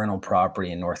a rental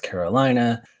property in North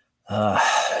Carolina,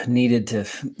 needed to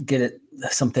get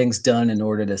some things done in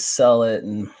order to sell it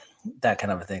and that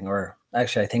kind of a thing. Or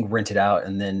actually, I think rent it out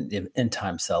and then in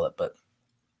time sell it. But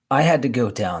I had to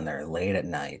go down there late at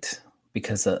night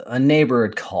because a neighbor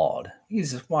had called.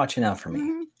 He's just watching out for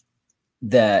me.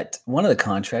 That one of the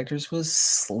contractors was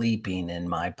sleeping in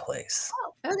my place.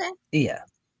 Oh, okay. Yeah.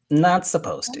 Not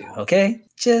supposed to, okay?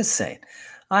 Just saying.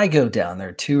 I go down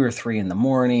there 2 or 3 in the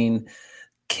morning,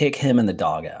 kick him and the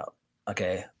dog out,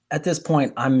 okay? At this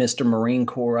point, I'm Mr. Marine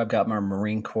Corps. I've got my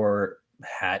Marine Corps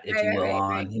hat, if you will, on.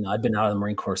 Right. You know, I've been out of the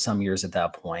Marine Corps some years at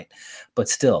that point, but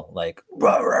still, like,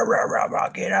 rah, rah, rah, rah, rah,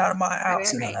 get out of my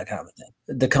house, you know, that kind of thing.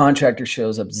 The contractor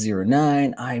shows up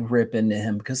 09. I rip into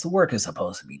him because the work is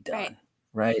supposed to be done,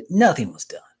 right? Nothing was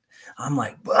done. I'm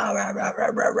like, rah, rah, rah, rah,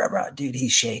 rah, rah, rah. Dude,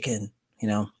 he's shaking, you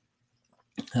know.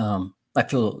 I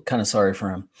feel kind of sorry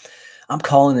for him. I'm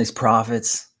calling these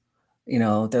prophets, you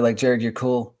know, they're like, Jared, you're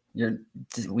cool.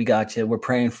 We got you. We're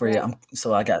praying for you.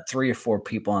 So I got 3 or 4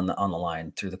 people on the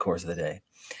line through the course of the day.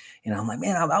 You know, I'm like,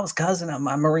 man, I was cousin. I'm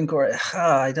Marine Corps.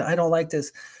 I don't like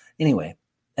this. Anyway,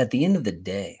 at the end of the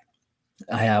day,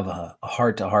 I have a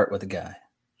heart to heart with a guy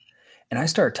and I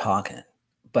start talking.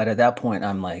 But at that point,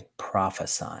 I'm like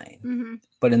prophesying.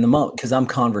 But in the moment, because I'm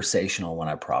conversational when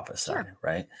I prophesy,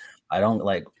 right? I don't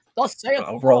like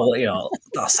roll, you know,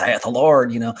 thus saith the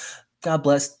Lord, you know. God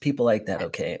bless people like that,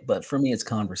 okay? But for me, it's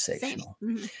conversational.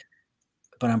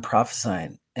 But I'm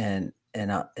prophesying, and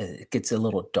it gets a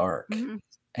little dark. And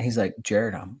he's like,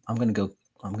 Jared, I'm going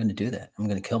to do that. I'm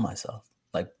going to kill myself.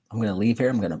 Like, I'm going to leave here.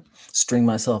 I'm going to string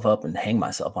myself up and hang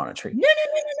myself on a tree.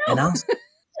 No.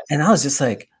 And I was just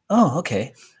like, oh,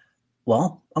 okay.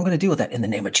 Well, I'm going to deal with that in the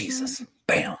name of Jesus.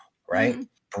 Bam. Right.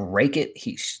 Break it.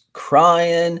 He's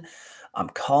crying. I'm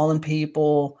calling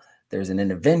people. There's an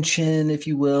intervention, if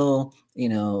you will. You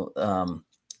know,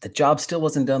 the job still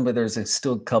wasn't done, but there's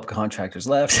still a couple contractors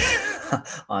left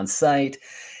on site.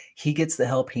 He gets the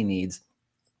help he needs,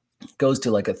 goes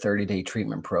to like a 30-day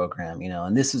treatment program, you know,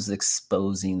 and this is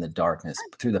exposing the darkness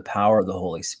through the power of the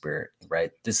Holy Spirit,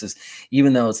 right? This is,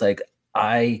 even though it's like,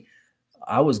 I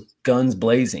was guns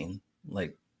blazing,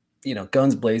 like, you know,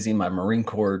 guns blazing, my Marine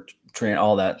Corps train,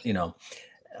 all that, you know,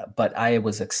 but I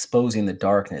was exposing the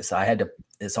darkness.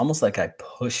 It's almost like I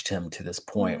pushed him to this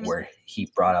point where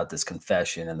he brought out this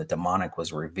confession and the demonic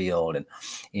was revealed. And,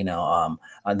 you know,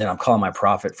 and then I'm calling my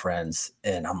prophet friends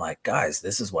and I'm like, guys,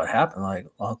 this is what happened. Like,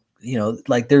 well, you know,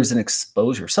 like there's an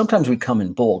exposure. Sometimes we come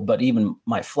in bold, but even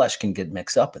my flesh can get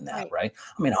mixed up in that, right?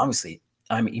 I mean, obviously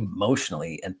I'm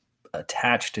emotionally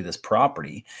attached to this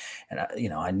property and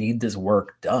I need this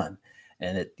work done.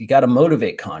 And you got to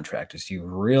motivate contractors. You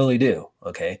really do.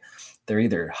 Okay. They're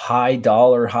either high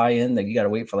dollar, high end that you got to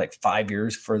wait for like 5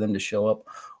 years for them to show up,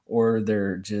 or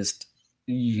they're just,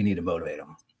 you need to motivate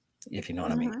them, if you know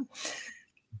what I mean.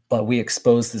 But we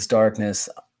expose this darkness.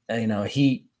 You know,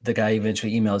 the guy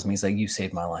eventually emails me. He's like, you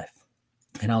saved my life.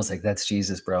 And I was like, that's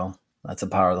Jesus, bro. That's the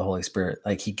power of the Holy Spirit.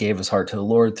 Like he gave his heart to the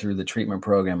Lord through the treatment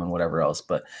program and whatever else.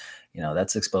 But, you know,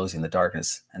 that's exposing the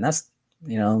darkness. And that's,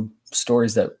 you know,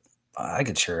 stories that I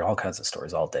could share all kinds of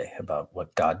stories all day about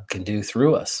what God can do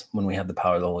through us when we have the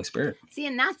power of the Holy Spirit. See,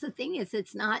 and that's the thing is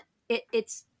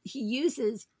it's he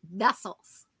uses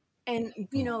vessels. And,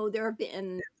 you know, there have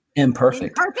been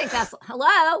imperfect vessels.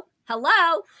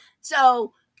 Hello.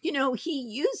 So, you know, he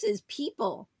uses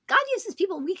people. God uses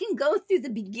people. We can go through the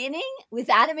beginning with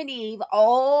Adam and Eve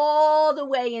all the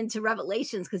way into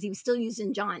Revelations because he was still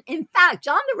using John. In fact,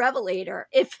 John the Revelator,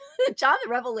 if John the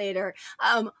Revelator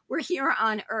were here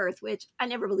on earth, which I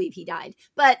never believe he died,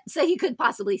 but so he could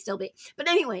possibly still be. But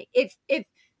anyway, if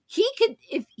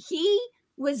he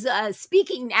was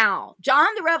speaking now, John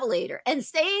the Revelator, and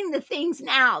saying the things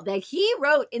now that he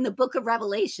wrote in the book of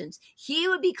Revelations, he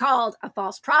would be called a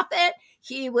false prophet.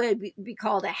 He would be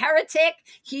called a heretic.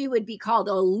 He would be called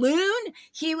a loon.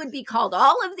 He would be called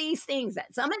all of these things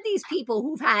that some of these people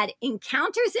who've had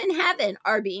encounters in heaven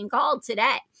are being called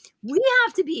today. We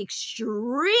have to be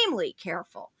extremely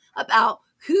careful about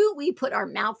who we put our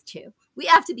mouth to. We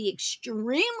have to be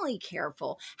extremely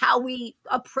careful how we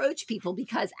approach people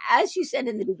because, as you said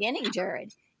in the beginning,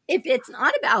 Jared, if it's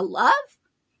not about love,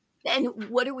 then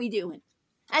what are we doing?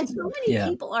 And so many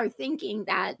people are thinking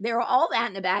that they're all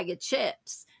that in a bag of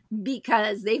chips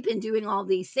because they've been doing all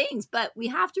these things. But we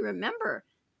have to remember,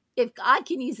 if God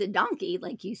can use a donkey,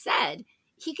 like you said,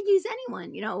 he could use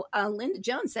anyone. You know, Linda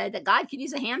Jones said that God could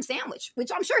use a ham sandwich,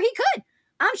 which I'm sure he could.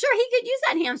 I'm sure he could use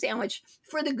that ham sandwich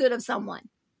for the good of someone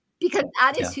because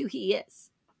that is who he is.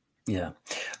 Yeah.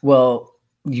 Well,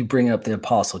 you bring up the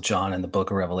Apostle John in the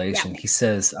book of Revelation. He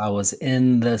says, I was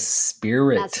in the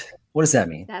Spirit. What does that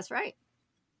mean? That's right.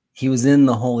 He was in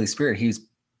the Holy Spirit. He was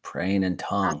praying in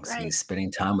tongues. Right. He's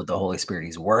spending time with the Holy Spirit.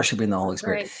 He's worshiping the Holy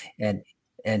Spirit. Right.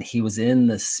 And he was in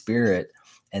the Spirit.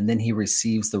 And then he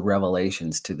receives the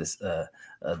revelations to this, the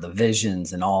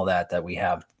visions and all that we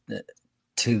have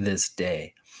to this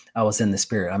day. I was in the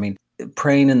Spirit. I mean,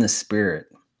 praying in the Spirit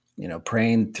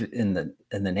praying in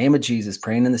the name of Jesus,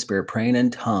 praying in the Spirit, praying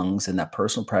in tongues, in that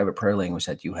personal private prayer language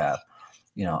that you have.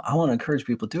 I want to encourage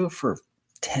people, do it for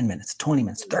 10 minutes, 20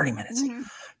 minutes, 30 minutes,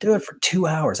 do it for 2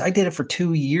 hours. I did it for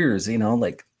 2 years,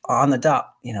 like on the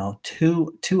dot,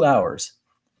 2 hours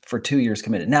for 2 years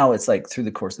committed. Now it's like through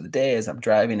the course of the day as I'm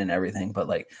driving and everything, but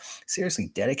like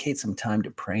seriously dedicate some time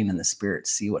to praying in the Spirit,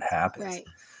 see what happens. Right.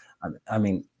 I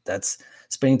mean, that's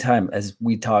spending time, as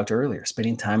we talked earlier,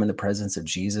 spending time in the presence of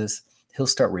Jesus. He'll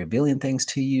start revealing things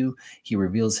to you. He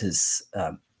reveals his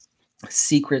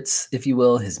secrets, if you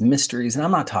will, his mysteries. And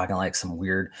I'm not talking like some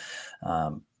weird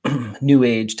new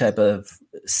age type of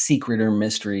secret or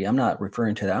mystery. I'm not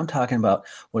referring to that. I'm talking about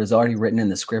what is already written in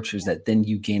the scriptures that then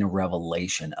you gain a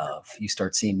revelation of. You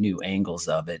start seeing new angles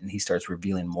of it, and he starts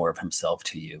revealing more of himself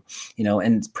to you.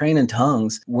 And praying in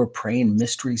tongues, we're praying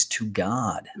mysteries to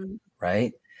God,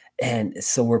 right? And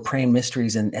so we're praying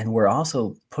mysteries, and we're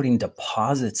also putting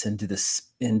deposits into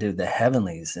the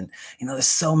heavenlies. And there's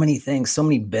so many things, so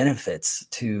many benefits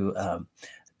to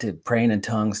praying in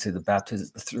tongues, to the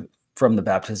baptism from the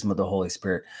baptism of the Holy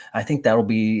Spirit. I think that'll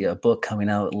be a book coming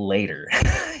out later,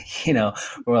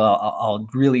 where I'll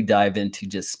really dive into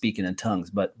just speaking in tongues.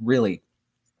 But really,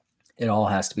 it all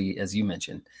has to be, as you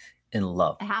mentioned, in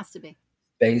love. It has to be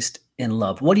based in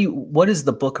love. What is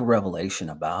the book of Revelation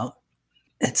about?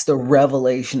 It's the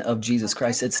revelation of Jesus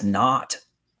Christ. It's not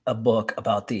a book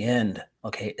about the end.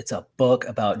 Okay. It's a book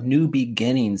about new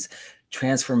beginnings,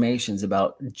 transformations,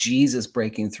 about Jesus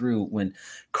breaking through when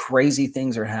crazy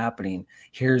things are happening.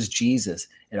 Here's Jesus.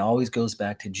 It always goes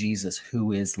back to Jesus,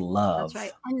 who is love. That's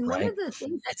right. And right? One of the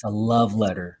things it's a love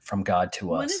letter from God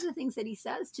to us. One of the things that he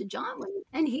says to John,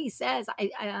 and he says,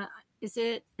 is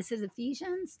it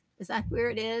Ephesians? Is that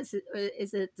where it is?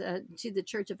 Is it to the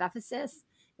church of Ephesus?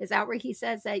 Is that where he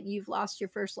says that you've lost your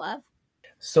first love?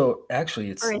 So actually,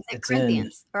 it's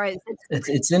Corinthians.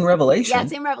 It's in Revelation. Yeah,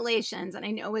 it's in Revelations, and I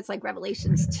know it's like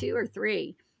Revelations 2 or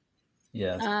 3.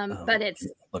 Yeah. But it's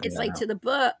like to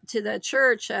the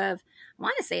church of, I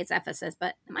want to say it's Ephesus,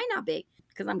 but it might not be,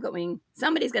 because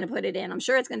somebody's going to put it in. I'm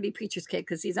sure it's going to be Preacher's Kid,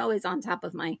 because he's always on top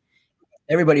of my.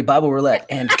 Everybody, Bible roulette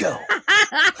and go.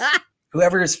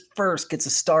 Whoever is first gets a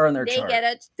star on their chart.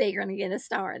 They're going to get a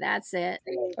star. That's it.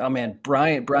 Oh man,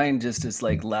 Brian just is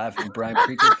like laughing. Brian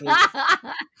Preacher's Kid.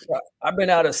 I've been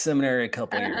out of seminary a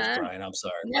couple of years, Brian. I'm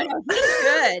sorry. No, he's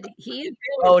good. He's good.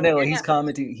 Oh no, he's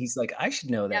commenting. He's like, I should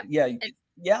know that. Yep.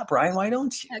 Yeah, Brian. Why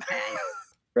don't you? Okay.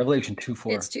 Revelation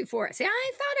 2:4. It's 2:4. See,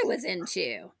 I thought it was in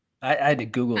 2. I had to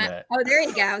Google that. Oh, there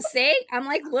you go. See, I'm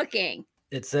like looking.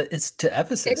 It's to Ephesus. It is to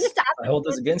Ephesus. I hold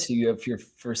this against you. If you're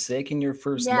forsaking your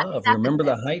first love, remember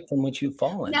the height from which you've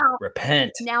fallen. Now,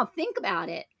 repent. Now think about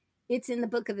it. It's in the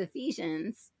book of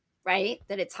Ephesians, right?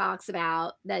 That it talks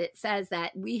about, that it says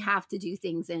that we have to do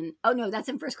things in. Oh no, that's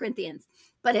in 1 Corinthians.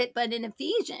 But in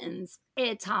Ephesians,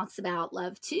 it talks about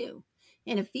love too.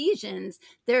 In Ephesians,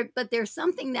 there's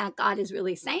something that God is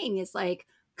really saying is like,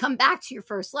 come back to your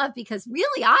first love, because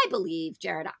really, I believe,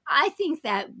 Jared, I think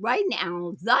that right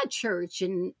now, the church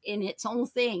in its own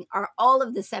thing are all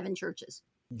of the 7 churches,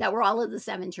 that we're all of the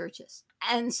 7 churches.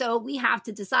 And so we have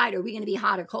to decide, are we going to be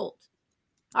hot or cold?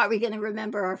 Are we going to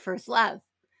remember our first love?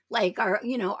 Like, are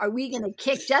we going to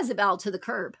kick Jezebel to the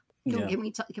curb? Can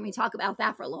we talk about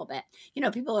that for a little bit?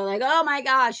 People are like, oh my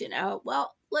gosh,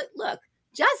 well, look,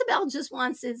 Jezebel just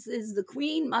wants is the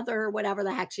queen mother, whatever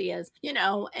the heck she is,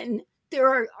 and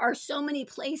there are so many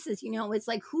places, it's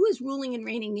like, who is ruling and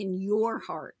reigning in your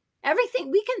heart?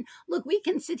 Everything we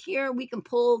can sit here, we can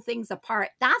pull things apart.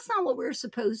 That's not what we're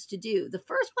supposed to do. The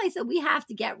first place that we have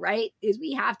to get right is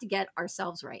we have to get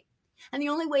ourselves right. And the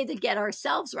only way to get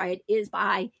ourselves right is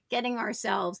by getting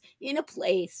ourselves in a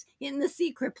place, in the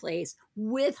secret place,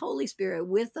 with Holy Spirit,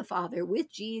 with the Father,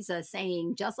 with Jesus,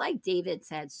 saying, just like David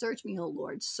said, search me, O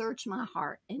Lord, search my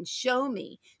heart and show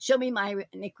me my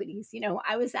iniquities.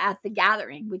 I was at the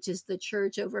Gathering, which is the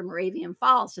church over in Moravian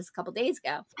Falls just a couple days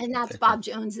ago. And that's Bob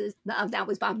Jones's, that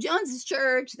was Bob Jones's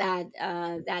church.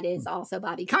 That is also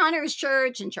Bobby Connor's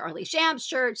church and Charlie Shamp's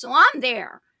church. So I'm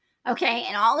there. Okay,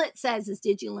 and all it says is,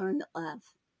 did you learn to love?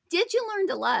 Did you learn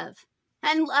to love?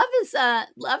 And love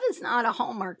is not a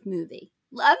Hallmark movie.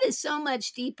 Love is so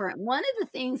much deeper. And one of the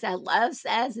things that love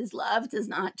says is love does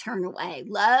not turn away.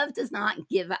 Love does not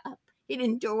give up. It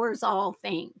endures all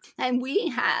things. And we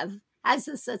have, as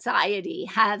a society,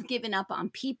 have given up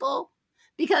on people,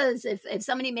 because if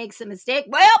somebody makes a mistake,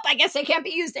 well, I guess they can't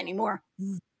be used anymore.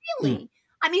 Really?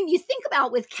 I mean, you think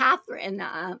about with Catherine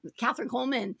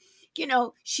Coleman.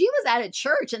 She was at a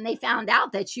church and they found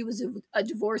out that she was a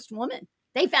divorced woman.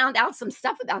 They found out some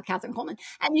stuff about Catherine Coleman.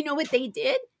 And you know what they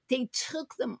did? They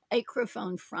took the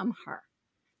microphone from her.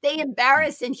 They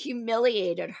embarrassed and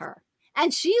humiliated her.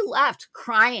 And she left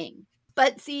crying.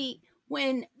 But see,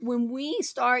 when we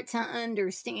start to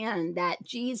understand that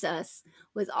Jesus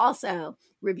was also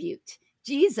rebuked,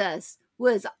 Jesus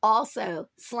was also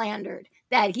slandered,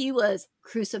 that he was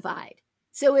crucified.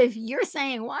 So if you're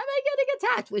saying, why am I getting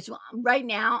attacked? Which right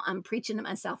now I'm preaching to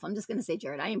myself. I'm just going to say,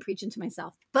 Jared, I am preaching to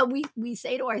myself. But we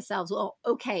say to ourselves, well,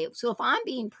 okay, so if I'm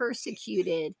being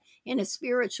persecuted in a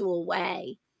spiritual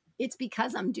way, it's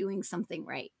because I'm doing something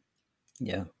right.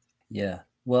 Yeah. Yeah.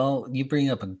 Well, you bring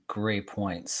up a great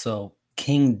point. So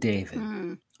King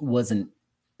David was an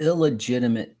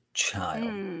illegitimate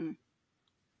child.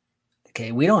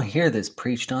 Okay, we don't hear this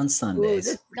preached on Sundays. Ooh, this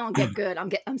is gonna get good.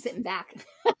 I'm sitting back.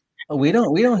 We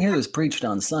don't hear this preached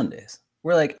on Sundays.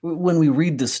 We're like, when we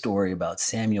read the story about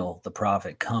Samuel the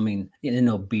prophet coming in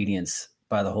obedience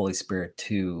by the Holy Spirit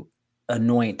to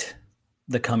anoint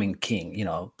the coming king,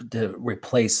 to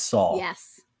replace Saul.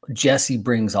 Yes. Jesse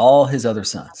brings all his other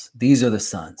sons. These are the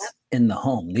sons in the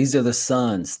home. These are the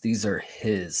sons. These are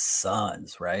his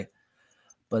sons, right?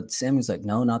 But Samuel's like,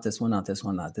 no, not this one, not this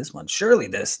one, not this one. Surely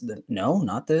this. No,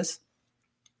 not this.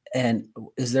 And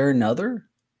is there another?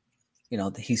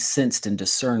 He's sensed and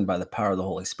discerned by the power of the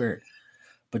Holy Spirit.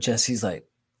 But Jesse's like,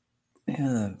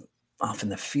 off in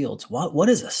the fields. What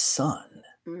is a son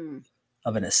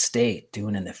of an estate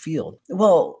doing in the field?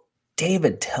 Well,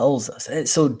 David tells us.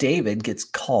 So David gets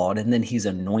called, and then he's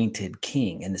anointed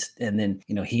king. And then,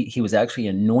 he was actually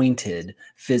anointed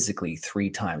physically 3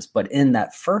 times. But in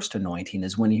that first anointing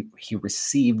is when he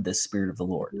received the Spirit of the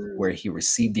Lord, where he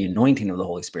received the anointing of the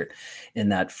Holy Spirit in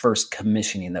that first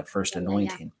commissioning, that first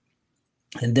anointing. Yeah.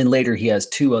 And then later he has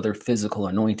 2 other physical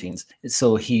anointings.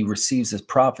 So he receives his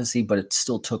prophecy, but it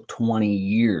still took 20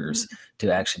 years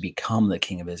to actually become the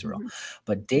king of Israel.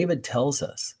 But David tells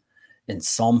us in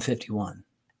Psalm 51,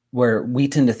 where we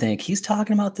tend to think he's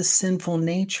talking about the sinful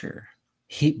nature.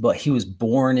 But he was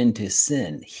born into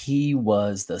sin. He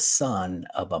was the son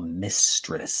of a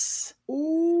mistress.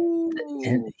 Ooh.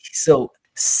 And so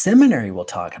seminary will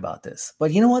talk about this.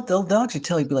 But you know what? They'll actually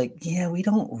tell you, be like, yeah, we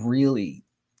don't really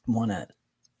want to,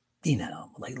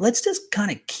 let's just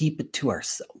kind of keep it to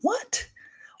ourselves. What?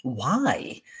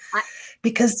 Why?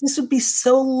 Because this would be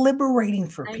so liberating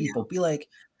for people. Be like,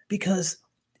 because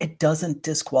it doesn't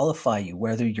disqualify you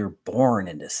whether you're born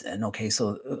into sin. Okay,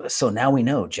 so now we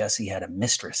know Jesse had a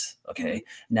mistress. Okay,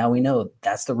 now we know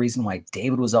that's the reason why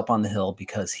David was up on the hill,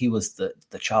 because he was the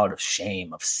child of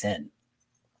shame, of sin,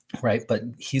 right? But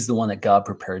he's the one that God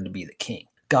prepared to be the king.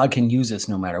 God can use us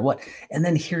no matter what. And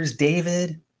then here's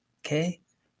David, okay,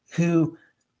 who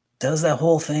does that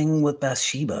whole thing with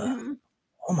Bathsheba.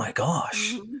 Oh my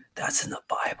gosh, that's in the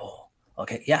Bible.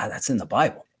 Okay, yeah, that's in the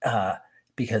Bible.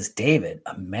 Because David,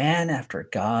 a man after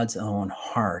God's own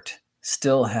heart,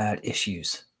 still had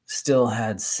issues, still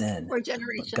had sin. Or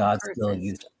generational God curses. Still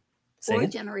used it. Or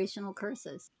generational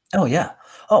curses. Oh, yeah.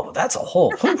 Oh, that's a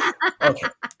whole. Okay.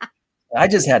 I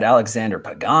just had Alexander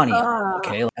Pagani on,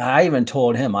 okay? I even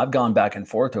told him I've gone back and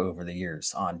forth over the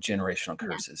years on generational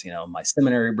curses, my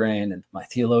seminary brain and my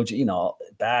theologian,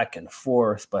 back and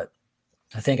forth. But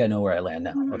I think I know where I land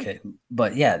now. Okay.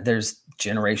 But yeah, there's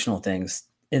generational things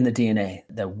in the DNA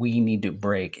that we need to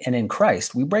break. And in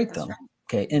Christ, we break them. Right.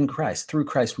 Okay. In Christ, through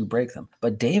Christ, we break them.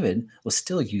 But David was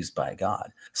still used by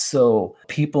God. So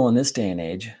people in this day and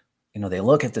age, they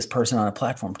look at this person on a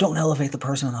platform. Don't elevate the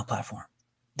person on the platform.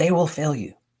 They will fail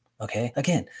you. Okay.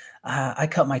 Again, I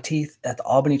cut my teeth at the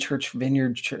Albany Church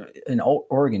Vineyard in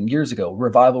Oregon years ago.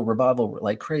 Revival,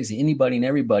 like crazy. Anybody and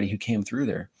everybody who came through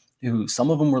there, who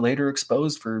some of them were later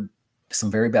exposed for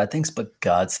some very bad things, but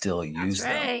God still used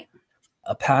them.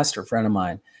 A pastor friend of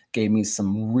mine gave me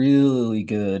some really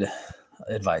good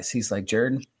advice. He's like,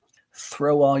 Jared,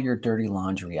 throw all your dirty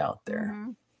laundry out there.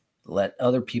 Let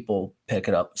other people pick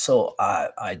it up. So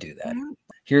I do that.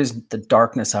 Here's the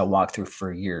darkness I walked through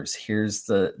for years. Here's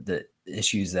the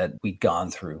issues that we've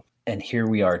gone through. And here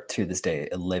we are to this day,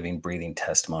 a living, breathing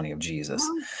testimony of Jesus.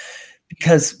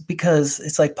 Because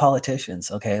it's like politicians,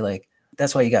 okay? Like,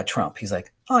 that's why you got Trump. He's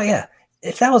like, oh yeah,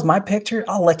 if that was my picture,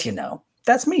 I'll let you know.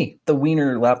 That's me, the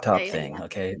wiener laptop thing,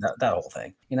 okay? That whole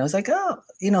thing. It's like, oh,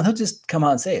 he'll just come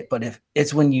out and say it. But if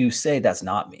it's when you say that's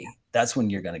not me, that's when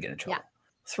you're going to get in trouble. Yeah.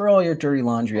 Throw all your dirty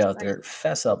laundry out there.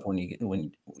 Fess up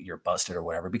when you're busted or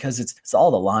whatever, because it's all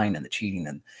the lying and the cheating,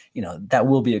 and that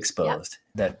will be exposed.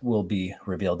 Yeah. That will be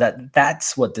revealed.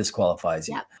 That's what disqualifies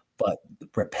you. Yeah. But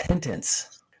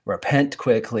repentance, repent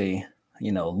quickly.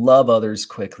 Love others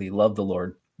quickly. Love the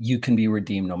Lord. you can be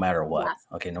redeemed no matter what. Yes.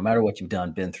 Okay, no matter what you've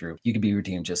done, been through, you can be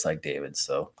redeemed just like David.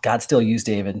 So God still used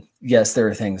David. Yes, there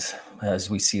are things as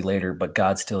we see later, but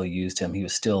God still used him. He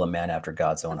was still a man after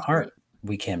God's own heart. Right.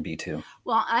 We can be too.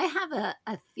 Well, I have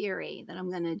a theory that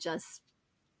I'm going to just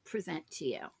present to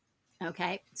you.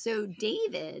 Okay, so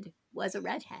David was a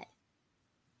redhead.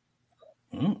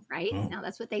 Right? Now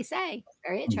that's what they say.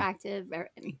 Very attractive,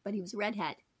 but he was a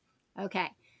redhead. Okay.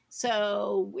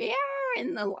 So where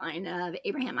in the line of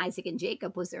Abraham, Isaac, and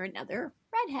Jacob was there another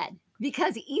redhead?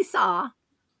 Because Esau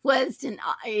was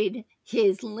denied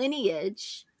his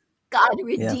lineage, God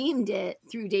redeemed it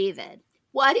through David.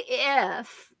 What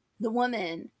if the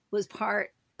woman was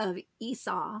part of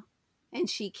Esau and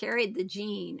she carried the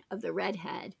gene of the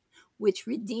redhead, which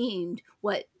redeemed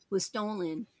what was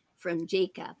stolen from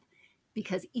Jacob?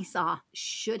 Because Esau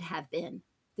should have been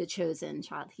the chosen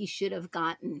child. He should have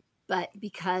gotten, but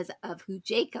because of who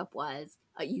Jacob was,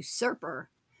 a usurper,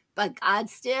 but God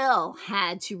still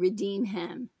had to redeem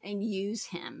him and use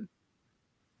him.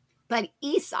 But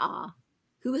Esau,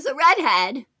 who was a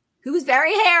redhead, who was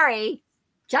very hairy,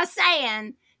 just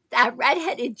saying, that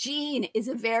redheaded gene is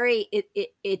a very,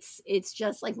 it's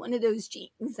just like one of those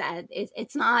genes that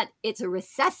it's a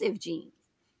recessive gene.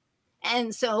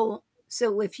 And so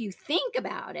if you think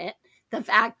about it, the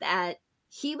fact that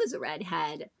he was a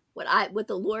redhead, what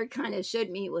the Lord kind of showed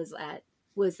me was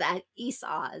that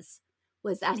Esau's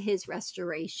was that his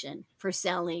restoration for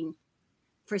selling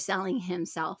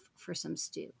himself for some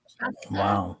stew.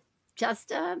 Wow.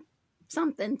 Just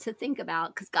something to think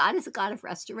about, because God is a God of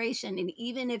restoration. And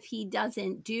even if he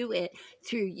doesn't do it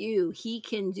through you, he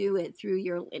can do it through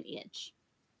your lineage.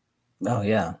 Oh,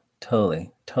 yeah,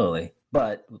 totally.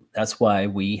 But that's why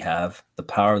we have the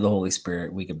power of the Holy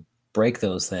Spirit. We can break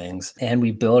those things and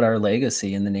we build our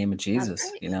legacy in the name of Jesus.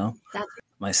 Right. You know,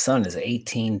 my son is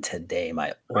 18 today,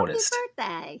 my oldest. Happy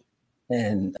birthday.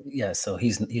 And yeah, so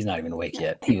he's not even awake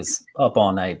yet. He was up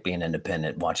all night being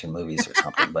independent, watching movies or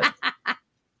something. But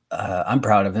I'm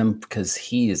proud of him because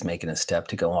he is making a step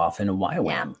to go off into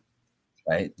YWAM,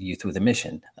 right? Youth with a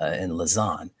Mission in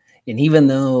Lausanne. And even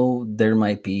though there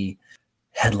might be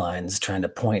headlines trying to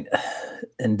point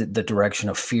in the direction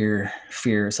of fear,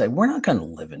 it's like, we're not going to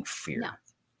live in fear. No.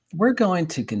 We're going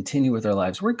to continue with our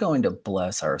lives. We're going to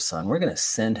bless our son. We're going to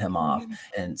send him off,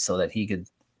 and so that he could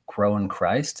grow in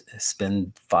Christ,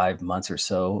 spend 5 months or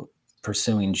so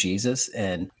pursuing Jesus,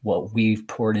 and what we've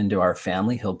poured into our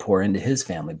family, he'll pour into his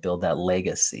family, build that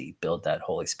legacy, build that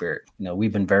Holy Spirit. You know,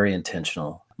 we've been very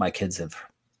intentional. My kids have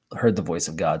heard the voice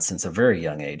of God since a very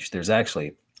young age. There's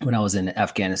actually, when I was in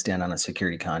Afghanistan on a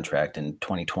security contract in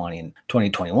 2020 and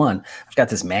 2021, I've got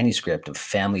this manuscript of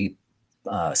family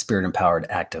spirit-empowered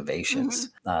activations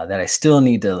that I still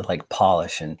need to like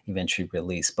polish and eventually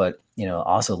release. But, you know,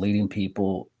 also leading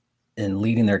people and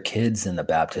leading their kids in the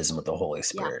baptism of the Holy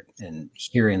Spirit and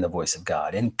hearing the voice of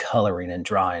God and coloring and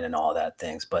drawing and all that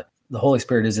things. But the Holy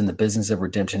Spirit is in the business of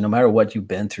redemption. No matter what you've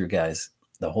been through, guys,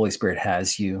 the Holy Spirit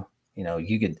has you. You know,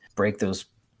 you could break those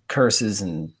curses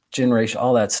and generation,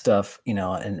 all that stuff, you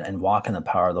know, and walk in the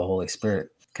power of the Holy Spirit,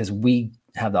 because we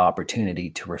have the opportunity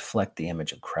to reflect the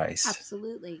image of Christ.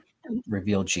 Absolutely.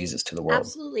 Reveal Jesus to the world.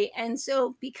 Absolutely. And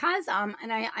so because,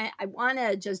 and I want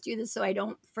to just do this so I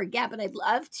don't forget, but I'd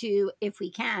love to, if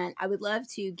we can, I would love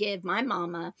to give my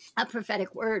mama a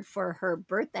prophetic word for her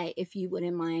birthday, if you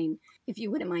wouldn't mind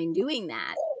doing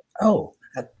that. Oh,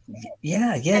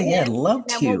 yeah. I'd love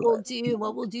to.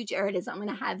 What we'll do, Jared, is I'm going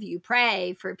to have you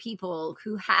pray for people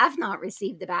who have not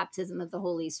received the baptism of the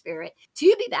Holy Spirit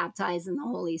to be baptized in the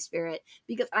Holy Spirit,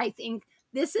 because I think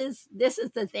this is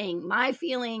the thing. My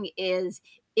feeling is,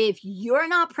 if you're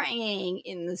not praying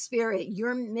in the Spirit,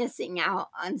 you're missing out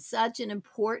on such an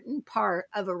important part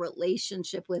of a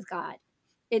relationship with God.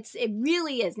 It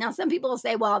really is. Now, some people will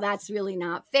say, well, that's really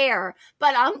not fair,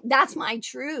 but that's my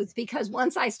truth, because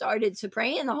once I started to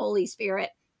pray in the Holy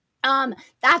Spirit,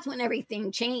 that's when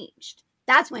everything changed.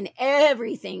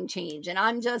 And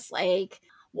I'm just like,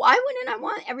 why wouldn't I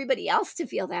want everybody else to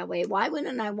feel that way? Why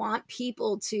wouldn't I want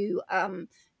people to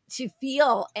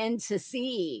feel and to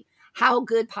see how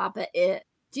good Papa is?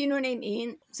 Do you know what I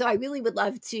mean? So I really would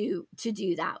love to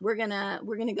do that. We're gonna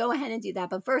go ahead and do that.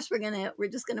 But first, we're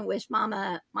just gonna wish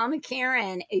Mama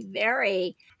Karen a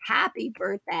very happy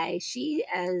birthday. She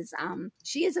is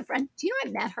a friend. Do you know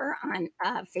I met her on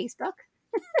Facebook?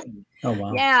 Oh,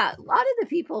 wow. Yeah, a lot of the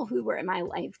people who were in my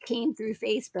life came through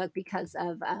Facebook because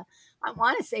of, I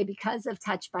want to say because of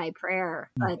Touched by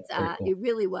Prayer, but cool. It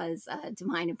really was a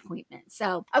divine appointment.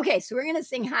 So, okay, so we're going to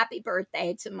sing happy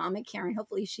birthday to Mama Karen.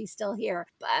 Hopefully she's still here,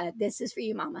 but this is for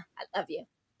you, Mama. I love you.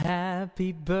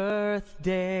 Happy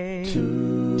birthday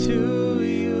to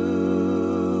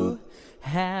you.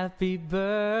 Happy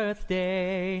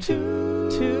birthday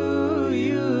to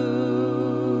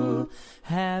you.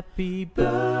 Happy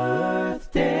birthday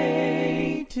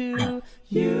to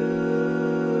you.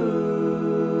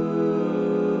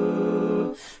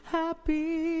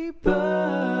 Happy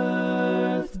birthday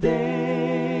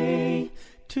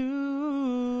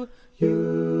to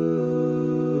you.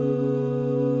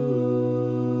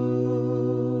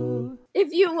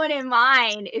 If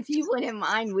you wouldn't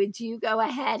mind, would you go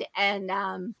ahead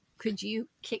and could you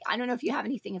kick? I don't know if you have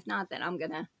anything. If not, then I'll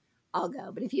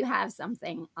go. But if you have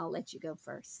something, I'll let you go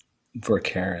first. For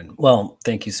Karen. Well,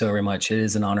 thank you so very much. It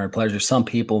is an honor and pleasure. Some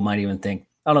people might even think,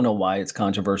 I don't know why it's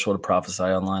controversial to prophesy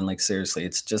online. Like, seriously,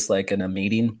 it's just like in a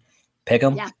meeting. Pick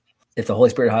them. Yeah. If the Holy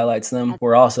Spirit highlights them,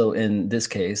 we're also, in this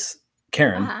case,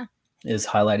 Karen is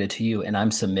highlighted to you, and I'm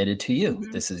submitted to you.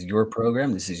 Mm-hmm. This is your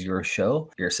program. This is your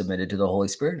show. You're submitted to the Holy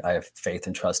Spirit. I have faith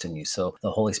and trust in you. So the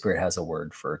Holy Spirit has a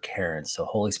word for Karen. So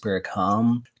Holy Spirit,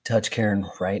 come touch Karen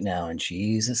right now in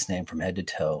Jesus' name, from head to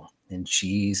toe. In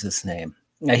Jesus' name.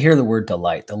 I hear the word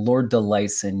delight. The Lord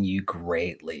delights in you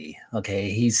greatly. Okay.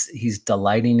 He's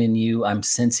delighting in you. I'm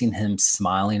sensing him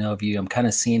smiling over you. I'm kind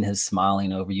of seeing his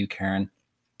smiling over you, Karen.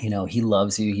 You know, he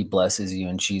loves you. He blesses you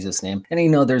in Jesus' name. And, you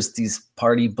know, there's these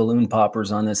party balloon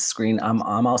poppers on this screen. I'm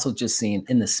also just seeing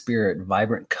in the spirit,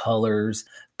 vibrant colors,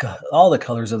 all the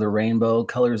colors of the rainbow,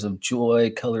 colors of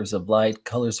joy, colors of light,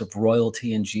 colors of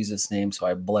royalty in Jesus' name. So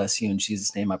I bless you in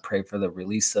Jesus' name. I pray for the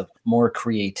release of more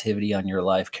creativity on your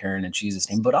life, Karen, in Jesus'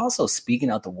 name, but also speaking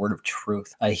out the word of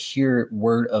truth. I hear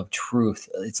word of truth.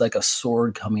 It's like a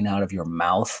sword coming out of your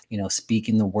mouth, you know,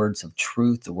 speaking the words of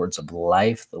truth, the words of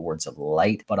life, the words of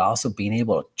light, but also being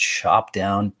able to chop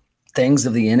down things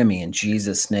of the enemy in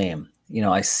Jesus' name. You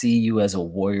know, I see you as a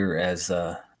warrior, as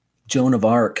Joan of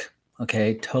Arc.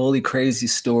 Okay, totally crazy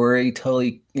story.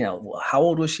 Totally, you know, how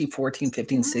old was she? 14,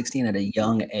 15, 16 at a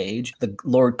young age. The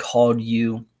Lord called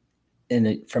you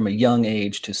from a young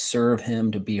age to serve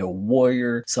him, to be a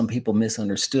warrior. Some people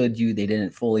misunderstood you. They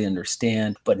didn't fully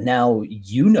understand. But now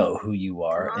you know who you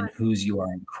are and whose you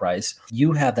are in Christ.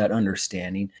 You have that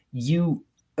understanding. You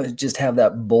just have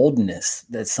that boldness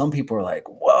that some people are like,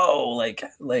 whoa, like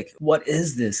what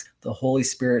is this? The Holy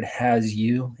Spirit has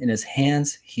you in his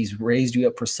hands. He's raised you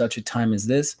up for such a time as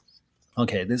this.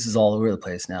 Okay, this is all over the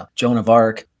place now. Joan of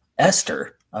Arc,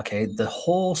 Esther. Okay, the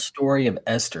whole story of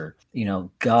Esther, you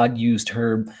know, God used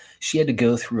her. She had to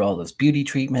go through all those beauty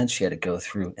treatments. She had to go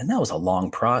through, and that was a long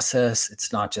process.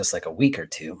 It's not just like a week or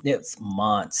two. It's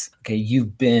months. Okay,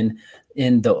 you've been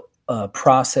in the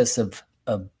process of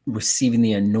receiving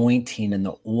the anointing and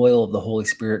the oil of the Holy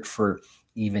Spirit for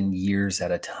even years at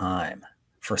a time,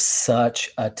 for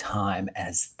such a time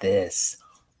as this.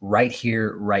 Right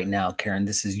here, right now, Karen,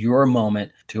 this is your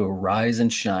moment to arise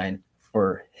and shine,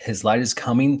 for his light is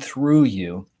coming through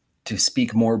you to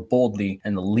speak more boldly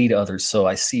and to lead others. So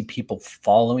I see people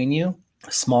following you,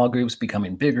 small groups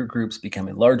becoming bigger groups,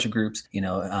 becoming larger groups, you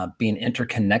know, being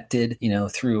interconnected, you know,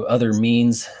 through other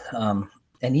means. And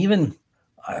even,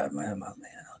 man,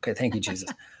 okay, thank you, Jesus.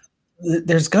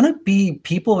 There's going to be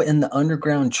people in the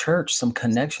underground church, some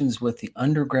connections with the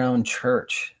underground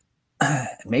church.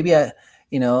 Maybe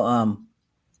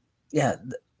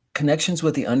connections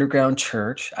with the underground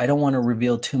church. I don't want to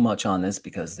reveal too much on this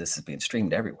because this is being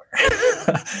streamed everywhere.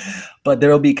 But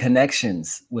there will be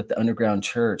connections with the underground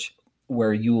church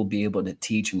where you will be able to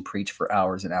teach and preach for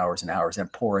hours and hours and hours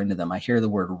and pour into them. I hear the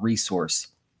word resource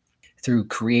through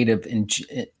creative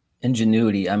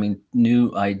ingenuity. I mean,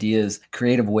 new ideas,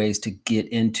 creative ways to get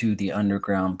into the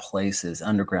underground places,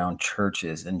 underground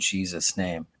churches in Jesus'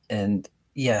 name. And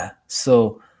yeah,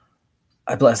 so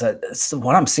I bless that. So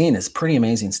what I'm seeing is pretty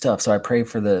amazing stuff. So I pray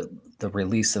for the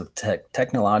release of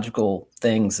technological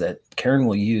things that Karen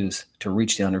will use to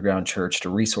reach the underground church, to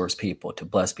resource people, to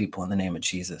bless people in the name of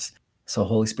Jesus. So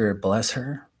Holy Spirit, bless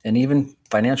her, and even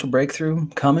financial breakthrough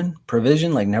coming,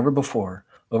 provision like never before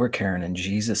over Karen in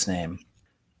Jesus' name.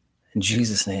 In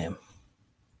Jesus' name.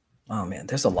 Oh man,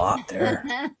 there's a lot there.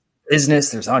 Business,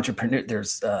 there's entrepreneur,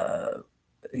 there's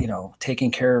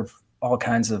taking care of all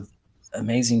kinds of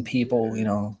amazing people. You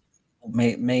know,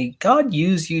 may God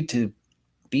use you to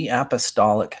be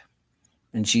apostolic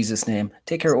in Jesus' name.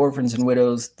 Take care of orphans and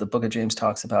widows. The book of James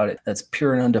talks about it. That's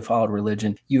pure and undefiled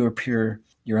religion. You are pure,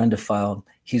 you're undefiled.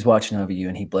 He's watching over you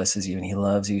and he blesses you and he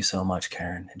loves you so much,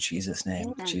 Karen, in Jesus' name.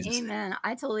 Amen. Jesus. Amen.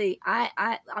 I'm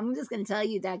just going to tell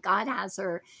you that God has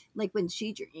her, like when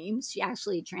she dreams, she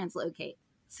actually translocates.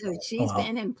 So she's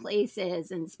been in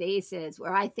places and spaces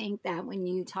where I think that when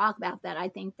you talk about that, I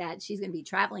think that she's going to be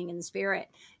traveling in the spirit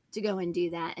to go and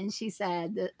do that. And she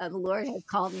said that the Lord had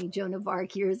called me Joan of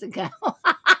Arc years ago.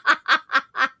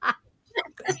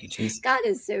 Thank you, Jesus. God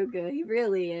is so good. He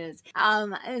really is.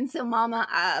 And so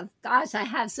Mama, gosh, I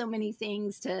have so many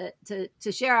things to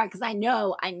share, because I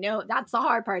know that's the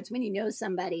hard part, is when you know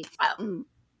somebody.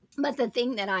 But the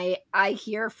thing that I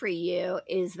hear for you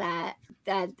is that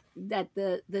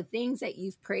the things that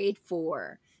you've prayed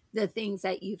for, the things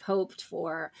that you've hoped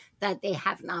for, that they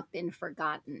have not been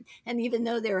forgotten. And even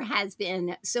though there has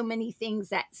been so many things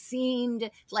that seemed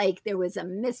like there was a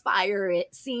misfire,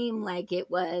 it seemed like it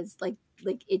was like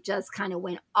it just kind of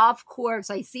went off course.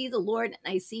 I see the Lord,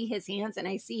 and I see his hands, and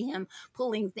I see him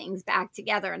pulling things back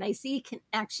together, and I see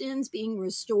connections being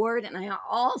restored. And I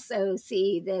also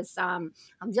see this, I'm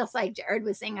just like Jared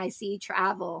was saying, I see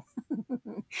travel.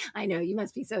 I know you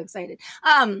must be so excited.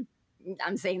 I'm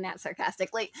saying that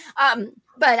sarcastically.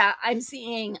 But I'm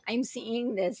seeing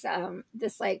this,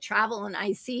 this like travel, and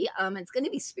I see, it's going to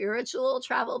be spiritual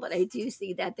travel, but I do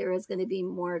see that there is going to be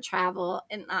more travel.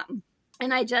 And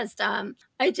I see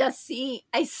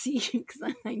you,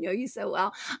 because I know you so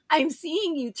well. I'm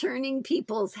seeing you turning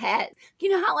people's head. You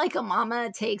know how like a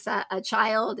mama takes a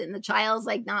child, and the child's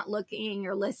like not looking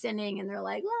or listening, and they're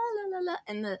like, la, la, la, la.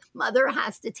 And the mother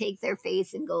has to take their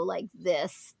face and go like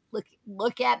this.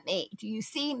 Look at me. Do you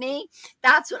see me?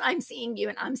 That's what I'm seeing you.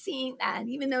 And I'm seeing that,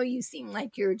 even though you seem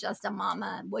like you're just a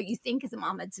mama, what you think is a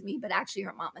mama to me, but actually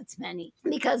you're a mama to many,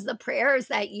 because the prayers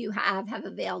that you have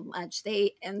availed much.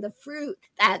 And the fruit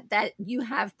that you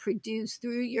have produced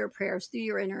through your prayers, through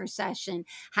your intercession,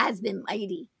 has been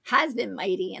mighty.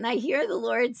 And I hear the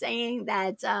Lord saying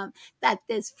that that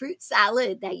this fruit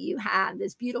salad that you have,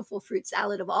 this beautiful fruit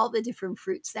salad of all the different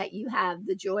fruits that you have,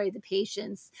 the joy, the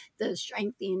patience, the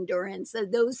strength, the endurance, so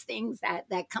those things that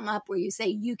come up where you say,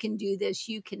 you can do this,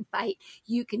 you can fight,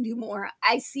 you can do more.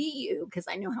 I see you, because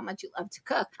I know how much you love to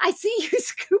cook. I see you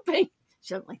scooping.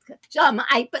 She doesn't like to cook.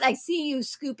 But I see you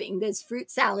scooping this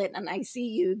fruit salad, and I see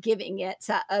you giving it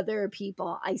to other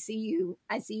people. I see you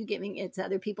giving it to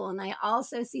other people. And I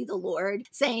also see the Lord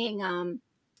saying,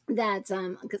 that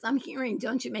because I'm hearing,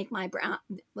 don't you make my brown,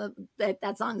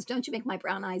 that song is, don't you make my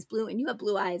brown eyes blue, and you have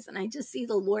blue eyes. And I just see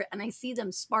the Lord, and I see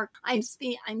them spark. I'm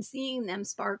seeing them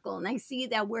sparkle, and I see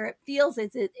that where it feels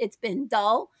it's been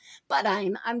dull, but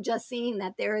I'm just seeing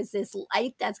that there is this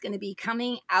light that's going to be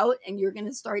coming out, and you're going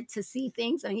to start to see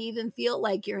things. And I even feel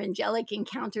like your angelic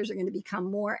encounters are going to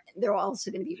become more, they're also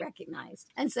going to be recognized.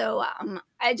 And so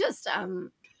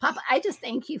Papa, I just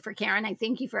thank you for Karen. I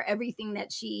thank you for everything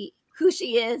that who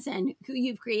she is and who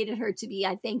you've created her to be.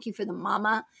 I thank you for the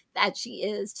mama that she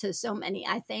is to so many.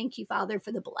 I thank you, Father,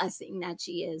 for the blessing that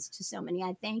she is to so many.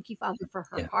 I thank you, Father, for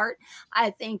her heart.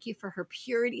 I thank you for her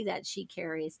purity that she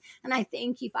carries. And I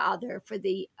thank you, Father,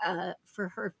 for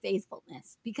her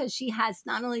faithfulness, because she has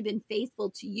not only been faithful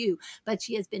to you, but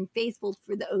she has been faithful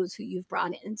for those who you've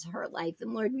brought into her life.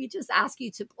 And Lord, we just ask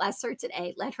you to bless her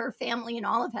today. Let her family and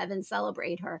all of heaven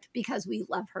celebrate her, because we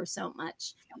love her so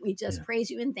much. And we just praise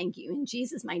you and thank you in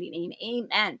Jesus' mighty name.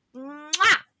 Amen.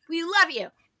 Mwah! We love you.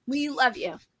 We love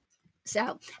you.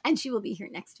 So, and she will be here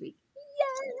next week.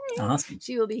 Yay! Awesome.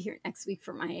 She will be here next week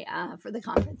for my for the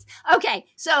conference. Okay,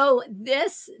 so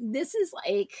this is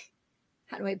like,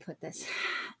 how do I put this?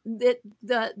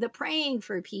 The praying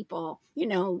for people. You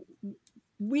know,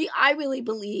 I really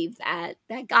believe that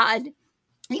God,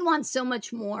 he wants so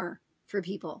much more for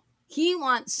people. He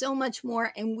wants so much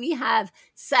more, and we have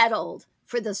settled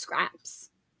for the scraps.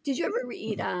 Did you ever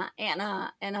read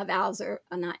Anna Valzer?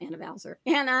 Not Anna Valzer.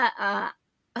 Anna.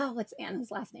 What's Anna's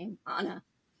last name?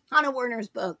 Anna Werner's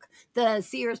book, The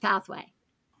Seer's Pathway.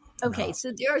 Okay, no.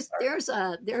 So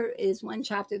there is one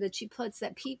chapter that she puts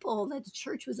that the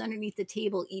church was underneath the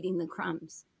table eating the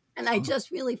crumbs, and I just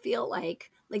really feel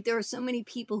like there are so many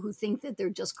people who think that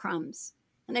they're just crumbs.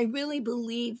 And I really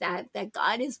believe that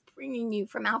God is bringing you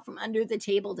from out from under the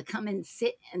table to come and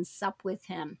sit and sup with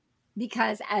him.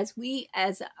 Because as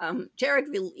Jared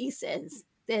releases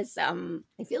this, I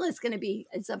feel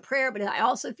it's a prayer, but I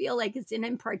also feel like it's an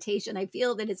impartation. I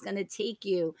feel that it's going to take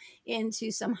you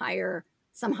into some higher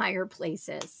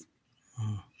places.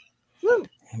 Woo.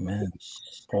 Amen.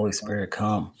 Holy Spirit,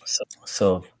 come.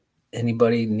 So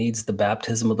anybody needs the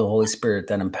baptism of the Holy Spirit,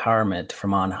 that empowerment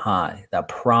from on high, that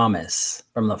promise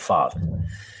from the Father,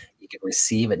 you can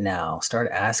receive it now. Start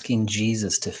asking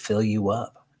Jesus to fill you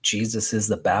up. Jesus is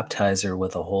the baptizer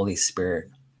with the Holy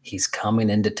Spirit. He's coming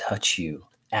in to touch you.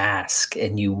 Ask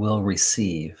and you will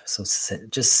receive. So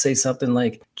just say something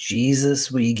like,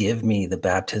 Jesus, will you give me the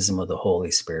baptism of the Holy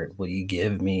Spirit? Will you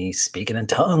give me speaking in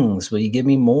tongues? Will you give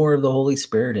me more of the Holy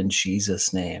Spirit in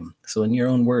Jesus' name? So in your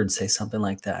own words, say something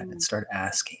like that and start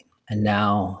asking. And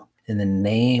now, in the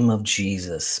name of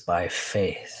Jesus, by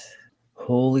faith,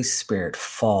 Holy Spirit,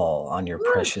 fall on your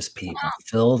precious people.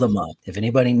 Fill them up. If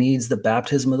anybody needs the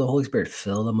baptism of the Holy Spirit,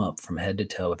 fill them up from head to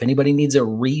toe. If anybody needs a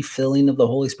refilling of the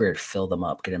Holy Spirit, fill them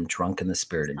up. Get them drunk in the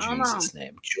Spirit in Jesus'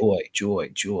 name. Joy,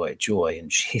 joy, joy, joy in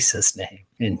Jesus' name.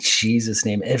 In Jesus'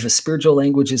 name. If a spiritual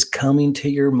language is coming to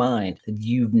your mind that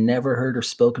you've never heard or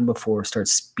spoken before, start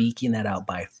speaking that out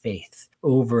by faith.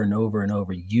 Over and over and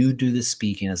over. You do the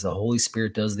speaking as the Holy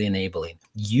Spirit does the enabling.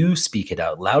 You speak it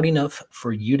out loud enough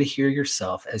for you to hear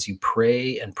yourself as you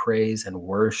pray and praise and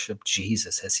worship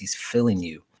Jesus as he's filling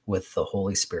you with the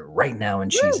Holy Spirit right now in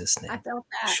Jesus' name. I felt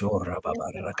that.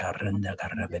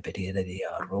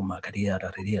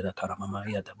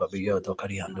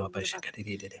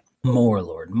 More,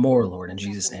 Lord, in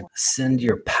Jesus' name. Send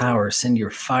your power, send your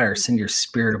fire, send your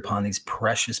spirit upon these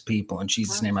precious people in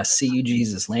Jesus' name. I see you,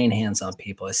 Jesus, laying hands on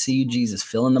people. I see you, Jesus,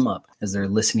 filling them up as they're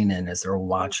listening in, as they're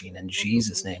watching in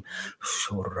Jesus' name.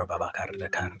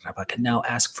 Now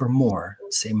ask for more.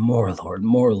 Say more,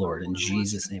 Lord, in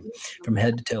Jesus' name. From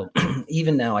head to toe.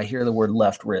 Even now, I hear the word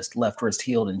left wrist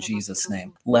healed in Jesus'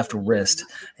 name. Left wrist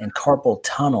and carpal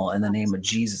tunnel in the name of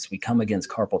Jesus. We come against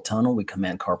carpal tunnel. We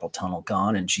command carpal tunnel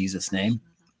gone in Jesus' name.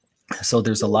 So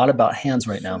there's a lot about hands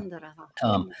right now.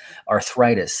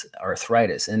 Arthritis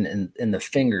in the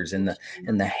fingers, in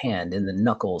the hand, in the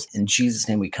knuckles. In Jesus'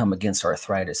 name, we come against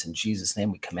arthritis. In Jesus'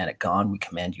 name, we command it gone. We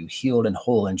command you healed and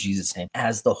whole in Jesus' name,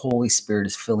 as the Holy Spirit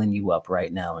is filling you up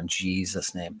right now in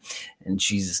Jesus' name. In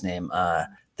Jesus' name,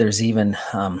 there's even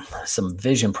some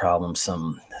vision problems,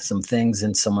 some things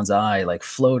in someone's eye, like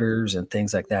floaters and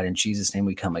things like that. In Jesus' name,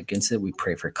 we come against it. We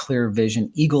pray for clear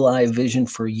vision, eagle eye vision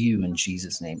for you in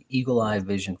Jesus' name. Eagle eye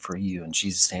vision for you in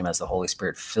Jesus' name as the Holy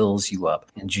Spirit fills you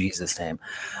up in Jesus' name.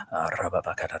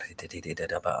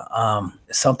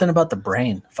 Something about the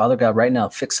brain. Father God, right now,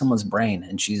 fix someone's brain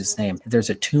in Jesus' name. If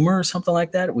there's a tumor or something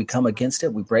like that, we come against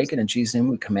it. We break it in Jesus' name.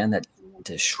 We command that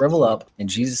to shrivel up in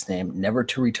Jesus' name, never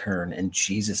to return in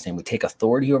Jesus' name. We take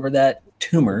authority over that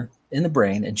tumor in the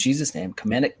brain in Jesus' name,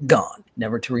 command it gone,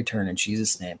 never to return in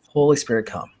Jesus' name. Holy Spirit,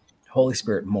 come. Holy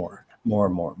Spirit, more.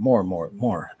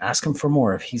 Ask him for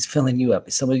more if he's filling you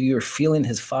up. Some of you are feeling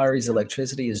his fire, his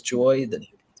electricity, his joy, the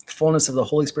fullness of the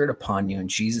Holy Spirit upon you in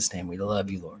Jesus' name. We love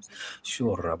you, Lord.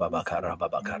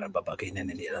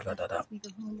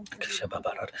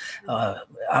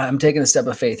 I'm taking a step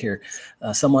of faith here.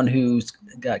 Someone who's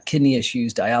got kidney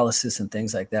issues, dialysis, and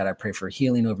things like that. I pray for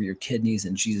healing over your kidneys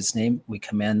in Jesus' name. We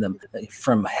command them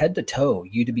from head to toe,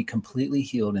 you to be completely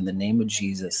healed in the name of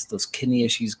Jesus. Those kidney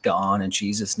issues gone in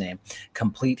Jesus' name.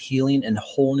 Complete healing and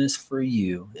wholeness for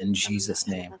you in Jesus'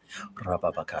 name.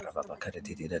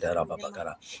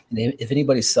 And if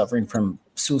anybody's suffering from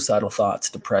suicidal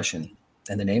thoughts, depression,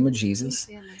 in the name of Jesus,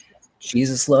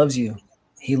 Jesus loves you.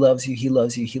 He loves you. He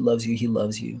loves you. He loves you. He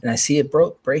loves you. And I see it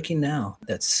breaking now.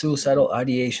 That suicidal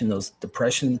ideation, those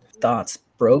depression thoughts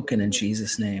broken in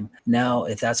Jesus' name. Now,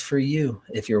 if that's for you,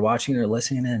 if you're watching or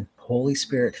listening in, Holy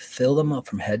Spirit, fill them up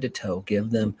from head to toe.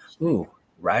 Give them,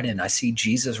 right in. I see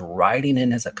Jesus riding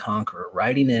in as a conqueror,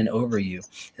 riding in over you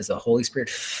as the Holy Spirit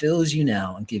fills you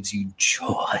now and gives you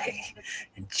joy.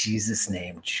 In Jesus'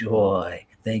 name, joy.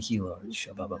 Thank you, Lord.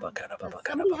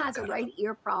 Somebody has a right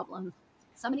ear problem.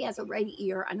 Somebody has a right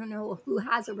ear. I don't know who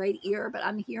has a right ear, but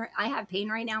I'm here. I have pain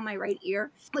right now in my right ear,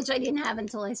 which I didn't have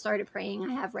until I started praying.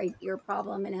 I have right ear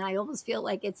problem, and I almost feel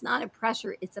like it's not a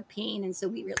pressure, it's a pain. And so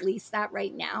we release that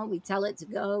right now. We tell it to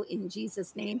go in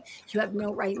Jesus' name. You have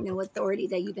no right, no authority,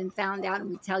 that you've been found out, and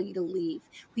we tell you to leave.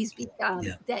 We speak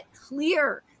that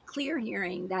clear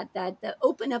hearing, that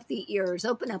open up the ears,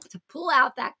 open up, to pull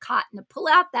out that cotton, to pull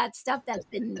out that stuff that's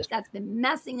been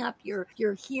messing up your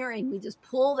hearing. We just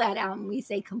pull that out and we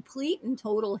say complete and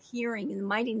total hearing in the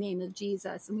mighty name of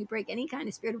Jesus. And we break any kind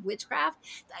of spirit of witchcraft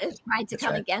that has tried to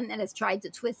come again, that has tried to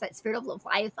twist, that spirit of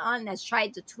Leviathan that's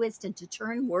tried to twist and to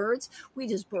turn words. We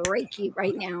just break you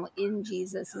right now in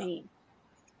Jesus' name.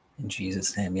 In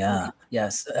Jesus' name, yeah.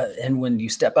 Yes. And when you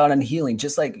step out in healing,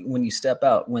 just like when you step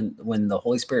out, when the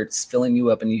Holy Spirit's filling you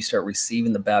up and you start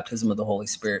receiving the baptism of the Holy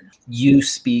Spirit, you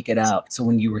speak it out. So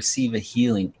when you receive a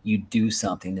healing, you do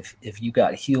something. If you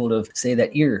got healed of, say,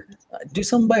 that ear, do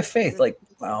something by faith, like,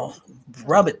 well,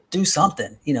 rub it, do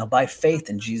something, by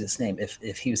faith in Jesus' name.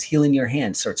 If he was healing your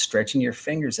hand, start stretching your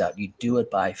fingers out. You do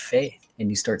it by faith and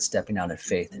you start stepping out in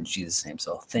faith in Jesus' name.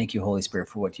 So thank you, Holy Spirit,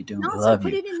 for what you do. We love you.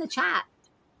 Put it in the chat.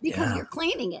 Because you're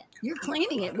claiming it. You're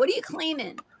claiming it. What are you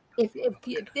claiming? If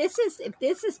this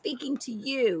is speaking to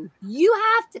you, you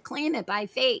have to claim it by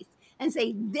faith and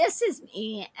say, this is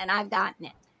me and I've gotten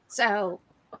it. So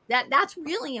that's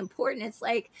really important. It's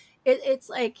like, It's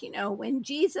like, when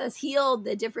Jesus healed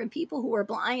the different people who were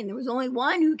blind, there was only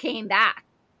one who came back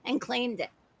and claimed it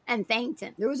and thanked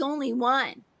him. There was only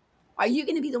one. Are you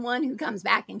going to be the one who comes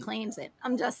back and claims it?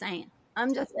 I'm just saying.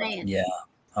 Yeah.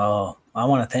 Oh, I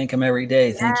want to thank him every day.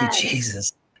 Yes. Thank you,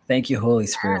 Jesus. Thank you, Holy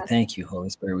Spirit. Yes. Thank you, Holy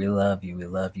Spirit. We love you. We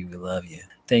love you. We love you.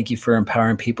 Thank you for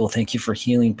empowering people. Thank you for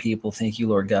healing people. Thank you,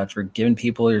 Lord God, for giving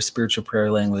people your spiritual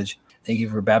prayer language. Thank you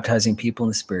for baptizing people in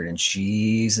the Spirit. In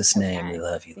Jesus' name, we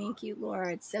love you. Thank you,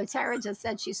 Lord. So Tara just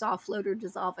said she saw a floater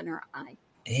dissolve in her eye.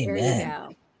 Amen. There you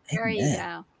go. There Amen. you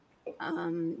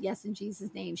go. Yes, in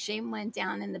Jesus' name. Shame went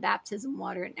down in the baptism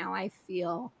water. Now I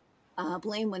feel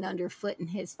blame went underfoot in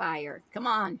his fire. Come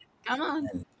on.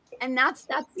 And that's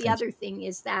the other thing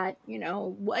is that,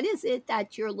 what is it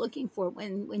that you're looking for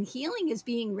when healing is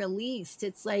being released?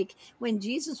 It's like when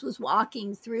Jesus was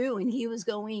walking through and he was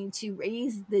going to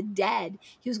raise the dead.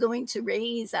 He was going to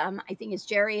raise, I think it's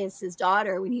Jairus, his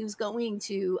daughter. When he was going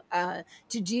to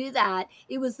do that,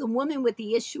 it was the woman with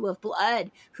the issue of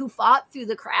blood who fought through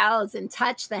the crowds and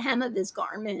touched the hem of his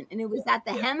garment. And it was at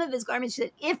the hem of his garment, she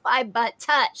said, if I but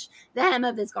touch the hem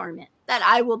of his garment, that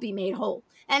I will be made whole.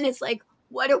 And it's like,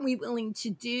 what are we willing to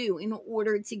do in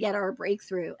order to get our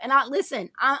breakthrough? And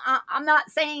I'm not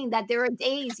saying that there are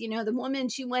days, the woman,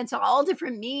 she went to all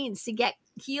different means to get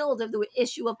healed of the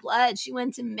issue of blood. She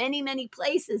went to many, many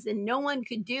places and no one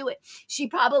could do it. She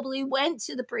probably went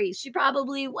to the priest. She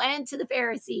probably went to the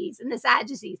Pharisees and the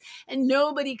Sadducees and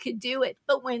nobody could do it.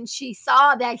 But when she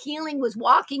saw that healing was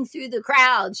walking through the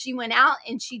crowd, she went out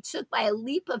and she took by a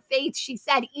leap of faith. She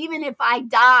said, even if I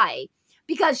die,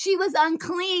 because she was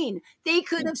unclean, they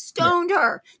could have stoned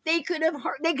her. They could have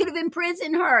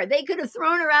imprisoned her. They could have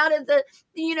thrown her out of the,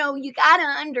 you got to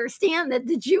understand that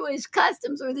the Jewish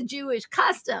customs were the Jewish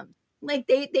customs. Like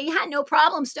they had no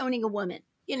problem stoning a woman,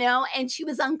 and she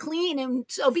was unclean. And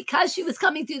so because she was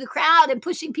coming through the crowd and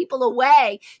pushing people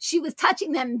away, she was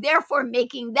touching them, therefore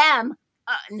making them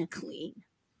unclean.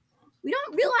 We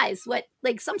don't realize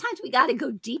sometimes we got to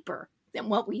go deeper than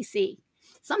what we see.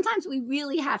 Sometimes we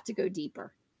really have to go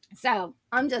deeper. So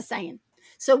I'm just saying.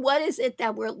 So what is it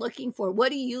that we're looking for?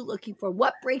 What are you looking for?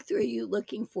 What breakthrough are you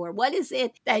looking for? What is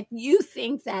it that you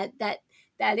think that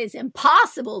is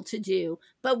impossible to do?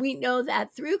 But we know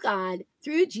that through God,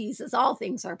 through Jesus, all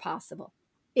things are possible.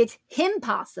 It's him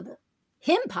possible.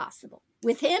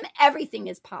 With him, everything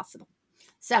is possible.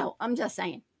 So I'm just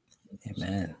saying.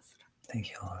 Amen. Thank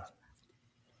you, Lord.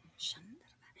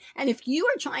 And if you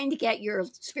are trying to get your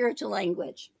spiritual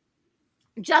language,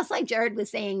 just like Jared was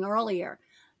saying earlier,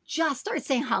 just start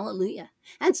saying hallelujah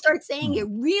and start saying it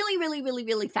really, really, really,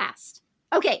 really fast.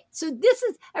 Okay, so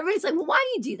everybody's like, well, why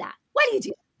do you do that? Why do you do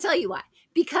that? I'll tell you why.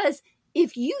 Because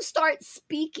if you start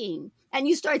speaking and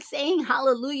you start saying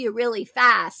hallelujah really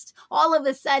fast, all of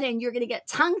a sudden you're going to get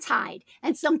tongue-tied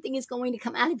and something is going to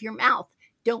come out of your mouth.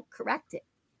 Don't correct it.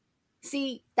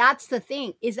 See, that's the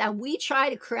thing, is that we try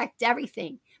to correct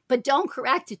everything. But don't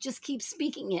correct it. Just keep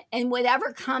speaking it. And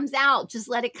whatever comes out, just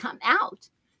let it come out.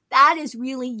 That is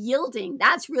really yielding.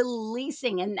 That's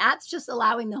releasing. And that's just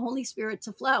allowing the Holy Spirit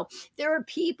to flow. There are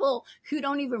people who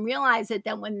don't even realize it,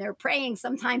 that when they're praying,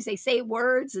 sometimes they say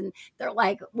words and they're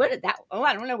like, what did that? Oh,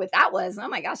 I don't know what that was. Oh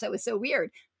my gosh, that was so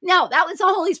weird. No, that was the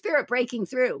Holy Spirit breaking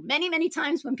through. Many, many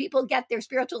times when people get their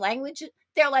spiritual language,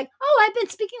 they're like, oh, I've been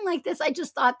speaking like this. I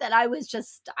just thought that I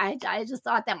just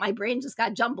thought that my brain just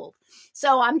got jumbled.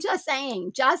 So I'm just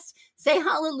saying, just say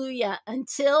hallelujah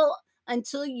until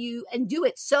you, and do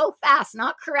it so fast,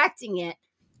 not correcting it,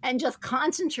 and just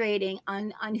concentrating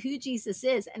on who Jesus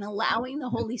is and allowing the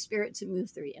Holy Spirit to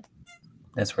move through you.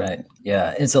 That's right.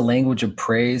 Yeah. It's a language of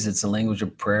praise. It's a language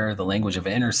of prayer, the language of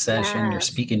intercession. Yes. You're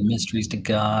speaking mysteries to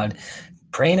God,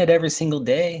 praying it every single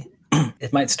day.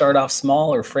 It might start off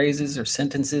small, or phrases or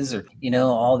sentences, or,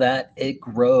 all that. It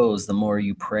grows the more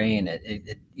you pray in it.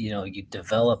 It you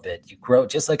develop it. You grow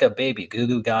just like a baby. Goo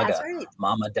goo gaga. That's right.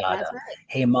 Mama dada. That's right.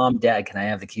 Hey, mom, dad, can I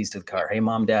have the keys to the car? Hey,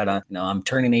 mom, dad, I'm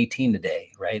turning 18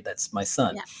 today, right? That's my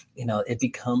son. Yeah. It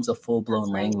becomes a full-blown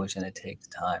language, and it takes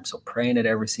time. So praying it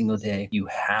every single day, you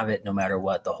have it no matter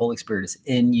what. The Holy Spirit is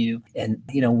in you. And,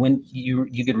 when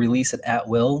you could release it at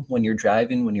will, when you're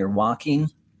driving, when you're walking.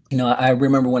 I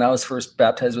remember when I was first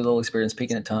baptized with the Holy Spirit and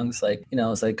speaking in tongues,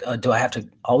 it's like, do I have to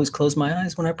always close my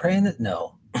eyes when I pray in it?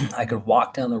 No. I could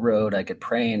walk down the road. I could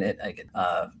pray in it. I could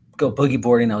go boogie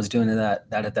boarding. I was doing that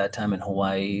at that time in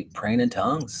Hawaii, praying in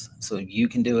tongues. So you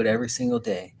can do it every single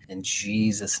day in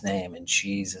Jesus' name, in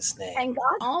Jesus' name. And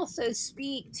God also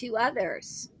speak to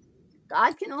others.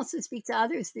 God can also speak to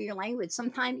others through your language.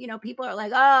 Sometimes, people are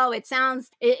like, oh,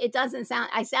 it doesn't sound,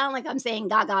 I sound like I'm saying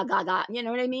ga, ga, ga, ga. You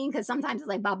know what I mean? Because sometimes it's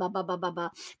like ba, ba, ba, ba, ba,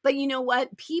 ba. But you know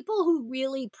what? People who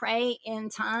really pray in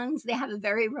tongues, they have a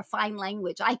very refined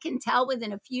language. I can tell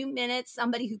within a few minutes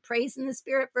somebody who prays in the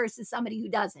Spirit versus somebody who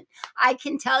doesn't. I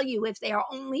can tell you if they are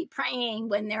only praying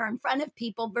when they're in front of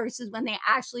people versus when they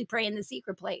actually pray in the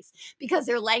secret place, because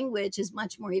their language is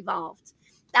much more evolved.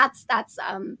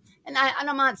 And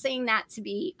I'm not saying that to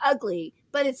be ugly,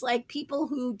 but it's like people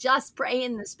who just pray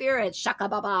in the Spirit, shaka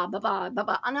ba ba ba ba ba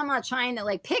ba. And I'm not trying to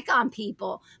like pick on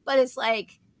people, but it's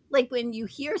like when you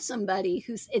hear somebody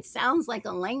it sounds like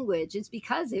a language, it's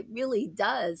because it really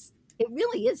does. It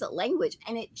really is a language,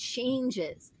 and it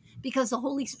changes because the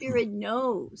Holy Spirit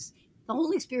knows. The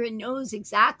Holy Spirit knows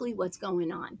exactly what's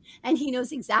going on, and he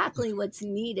knows exactly what's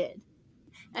needed.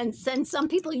 And some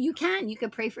people you can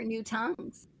pray for new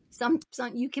tongues. Some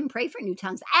you can pray for new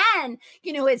tongues. And,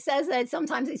 it says that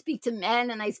sometimes I speak to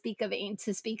men and I speak of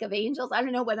angels. I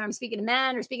don't know whether I'm speaking to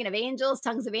men or speaking of angels,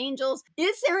 tongues of angels.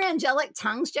 Is there angelic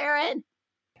tongues, Jared?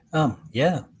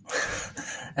 Yeah.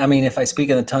 I mean, if I speak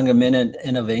in the tongue of men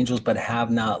and of angels, but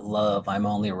have not love, I'm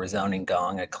only a resounding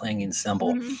gong, a clanging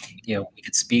cymbal. Mm-hmm. We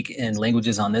could speak in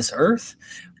languages on this earth,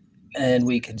 and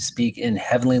we could speak in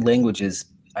heavenly languages,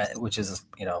 which is,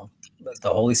 the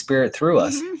Holy Spirit through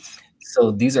us. Mm-hmm.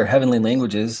 So these are heavenly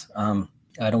languages.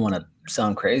 I don't want to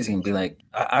sound crazy and be like,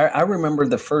 I remember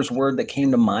the first word that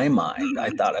came to my mind. I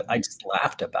just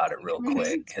laughed about it real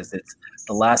quick because it's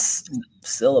the last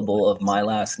syllable of my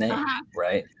last name,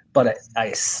 right? But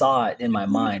I saw it in my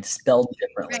mind spelled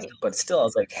differently, but still I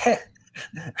was like, hey,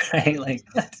 right? Like,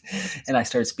 and I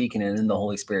started speaking it, and then the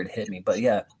Holy Spirit hit me. But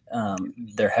yeah,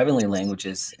 they're heavenly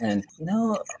languages, and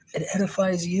it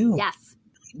edifies you. Yes.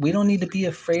 We don't need to be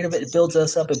afraid of it. It builds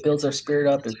us up. It builds our spirit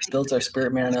up. It builds our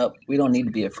spirit man up. We don't need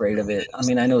to be afraid of it. I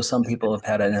mean, I know some people have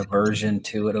had an aversion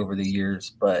to it over the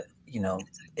years, but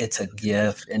it's a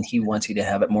gift, and he wants you to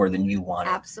have it more than you want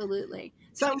it. Absolutely.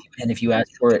 So, and if you ask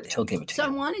for it, he'll give it to you. So I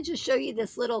wanted to show you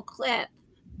this little clip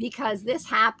because this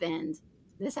happened.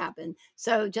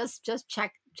 So just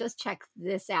check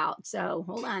this out. So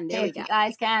hold on. There we go. You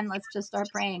guys can. Let's just start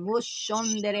praying. Now that's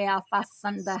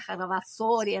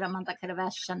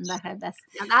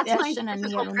my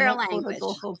typical prayer language.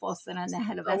 So what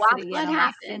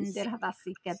happens? Because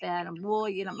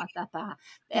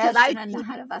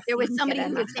there was somebody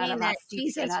who was saying that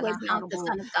Jesus was not the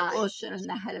Son of God.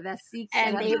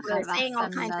 And they were saying all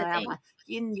kinds of things.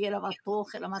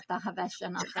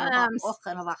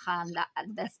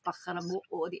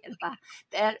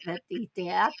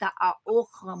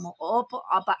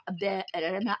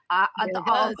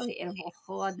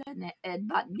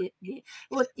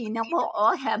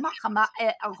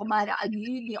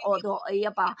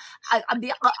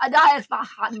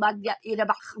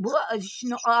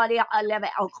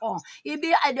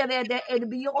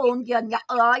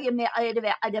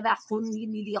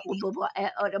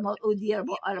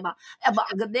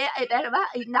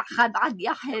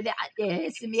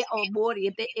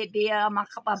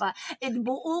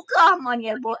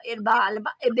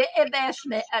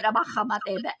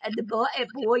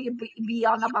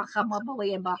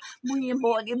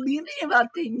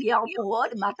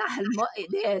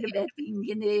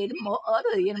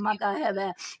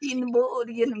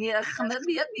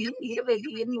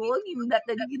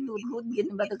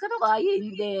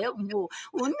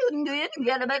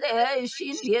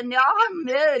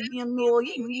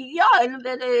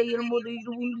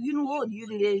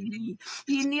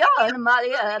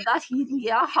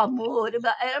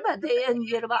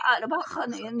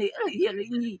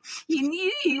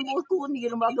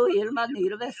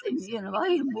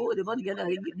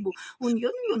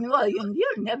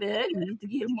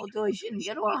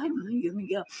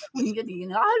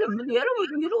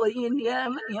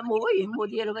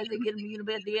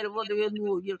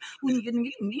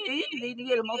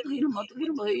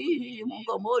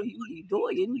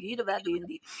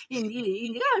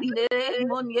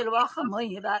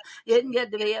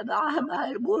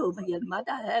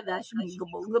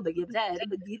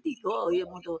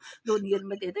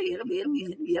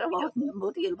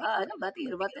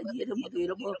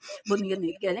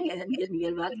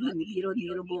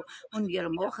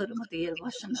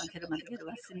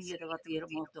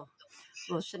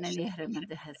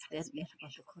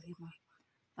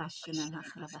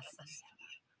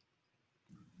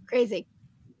 Crazy.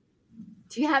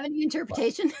 Do you have any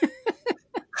interpretation?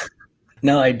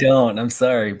 No, I don't. I'm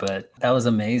sorry, but that was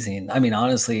amazing. I mean,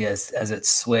 honestly, as it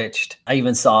switched, I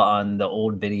even saw on the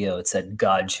old video, it said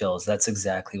God chills. That's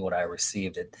exactly what I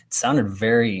received. It sounded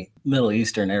very Middle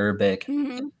Eastern, Arabic.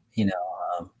 Mm-hmm. you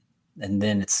know, and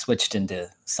then it switched into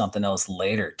something else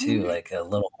later too, like a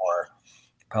little more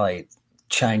probably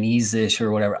Chinese-ish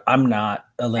or whatever. I'm not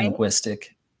a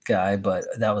linguistic guy, but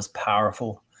that was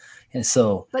powerful. And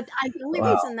so, But the only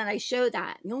reason that I show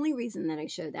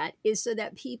that, is so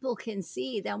that people can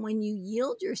see that when you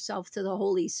yield yourself to the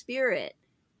Holy Spirit,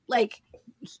 like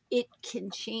it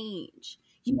can change.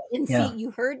 You can see,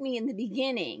 you heard me in the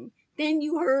beginning, then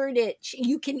you heard it.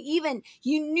 You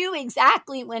knew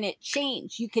exactly when it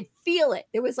changed. You could feel it.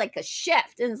 There was like a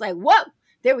shift, and it's like, whoa,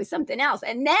 there was something else.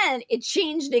 And then it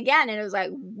changed again, and it was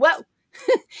like, whoa.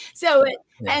 So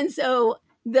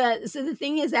the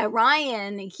thing is that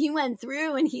Ryan, he went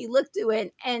through and he looked to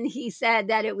it, and he said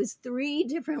that it was 3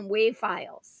 different WAV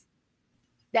files,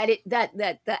 that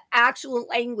the actual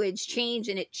language changed,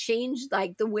 and it changed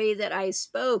like the way that I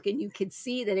spoke, and you could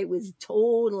see that it was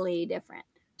totally different.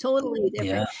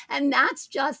 Yeah. And that's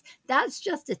just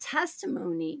a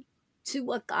testimony to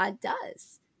what God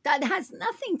does. That has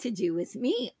nothing to do with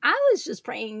me. I was just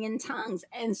praying in tongues.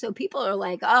 And so people are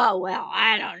like, oh, well,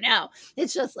 I don't know.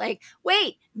 It's just like,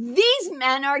 wait, these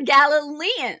men are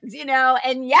Galileans,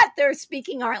 and yet they're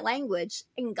speaking our language.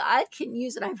 And God can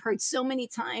use it. I've heard so many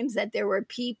times that there were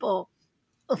people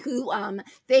who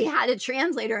they had a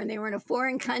translator, and they were in a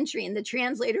foreign country, and the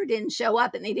translator didn't show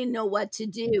up, and they didn't know what to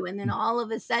do. And then all of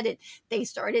a sudden they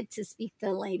started to speak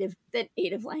the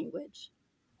native language.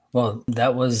 Well,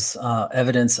 that was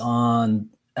evidence on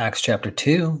Acts chapter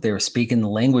 2. They were speaking the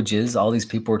languages. All these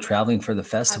people were traveling for the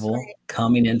festival,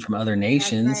 coming in from other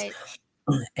nations.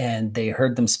 And they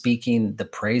heard them speaking the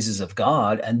praises of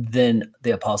God. And then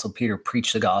the Apostle Peter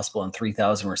preached the gospel, and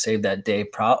 3,000 were saved that day,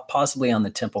 possibly on the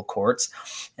temple courts.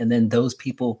 And then those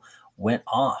people went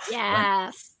off,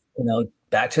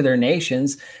 back to their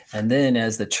nations. And then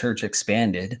as the church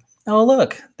expanded, oh,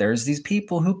 look, there's these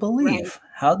people who believe.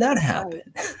 How'd that happen?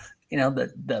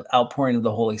 The outpouring of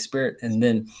the Holy Spirit. And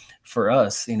then for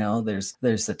us, there's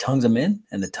the tongues of men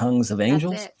and the tongues of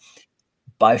angels.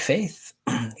 By faith,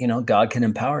 God can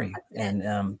empower you,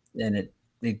 and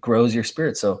it grows your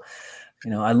spirit. So,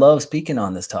 I love speaking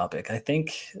on this topic. I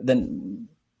think then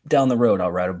down the road,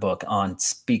 I'll write a book on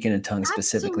speaking in tongues,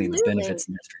 specifically the benefits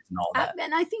and mysteries and all that.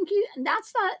 And I think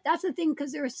that's the thing,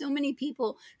 because there are so many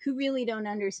people who really don't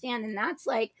understand. And that's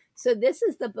like, so this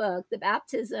is the book, The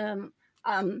Baptism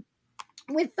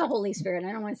with the Holy Spirit.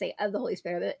 I don't want to say of the Holy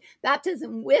Spirit, but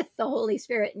Baptism with the Holy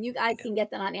Spirit. And you guys can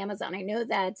get that on Amazon. I know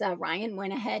that Ryan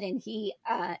went ahead and he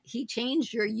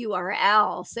changed your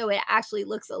URL, so it actually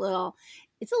looks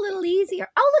it's a little easier.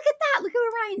 Oh, look at that. Look at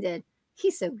what Ryan did.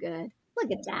 He's so good.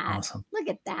 Look at that. Awesome. Look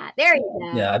at that. There you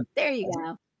go. Yeah. There you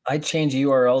go. I change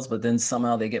URLs, but then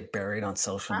somehow they get buried on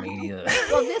social media.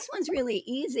 Well, this one's really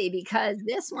easy, because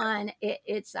this one,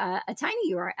 it's a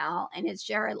tiny URL, and it's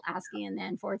Jared Laskey and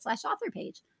then /author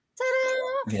page.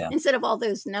 Ta-da! Yeah. Instead of all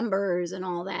those numbers and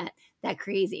all that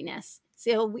craziness.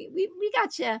 So we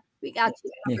got you. We got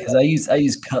you. Yeah, because I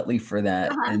use Cutly for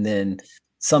that, and then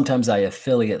sometimes I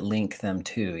affiliate link them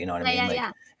too. You know what I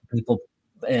mean? People,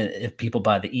 if people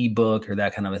buy the ebook or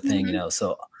that kind of a thing,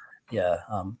 so. Yeah.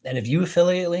 And if you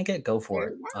affiliate link it, go for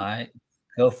it. All right.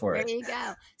 Go for it. There you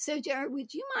go. So, Jared,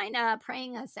 would you mind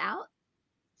praying us out?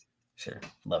 Sure.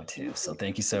 Love to. So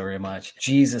thank you so very much.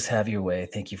 Jesus, have your way.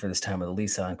 Thank you for this time with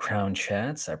Lisa on Crown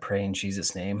Chats. I pray in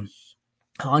Jesus' name.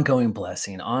 Ongoing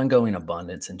blessing, ongoing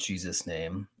abundance in Jesus'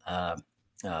 name.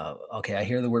 Okay, I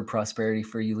hear the word prosperity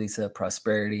for you, Lisa.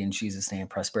 Prosperity in Jesus' name.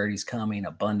 Prosperity is coming.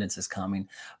 Abundance is coming.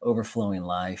 Overflowing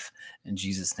life in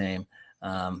Jesus' name.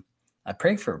 I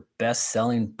pray for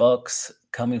best-selling books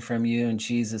coming from you in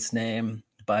Jesus' name.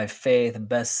 By faith,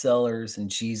 bestsellers in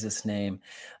Jesus' name.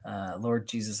 Lord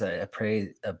Jesus, I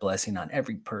pray a blessing on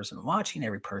every person watching,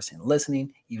 every person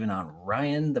listening, even on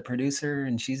Ryan, the producer,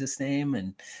 in Jesus' name,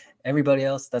 and everybody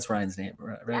else. That's Ryan's name,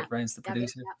 right? Yeah. Ryan's the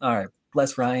producer. Yeah. All right.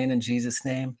 Bless Ryan in Jesus'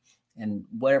 name. And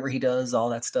whatever he does, all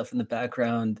that stuff in the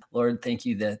background. Lord, thank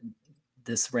you that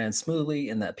this ran smoothly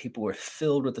and that people were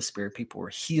filled with the Spirit. People were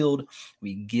healed.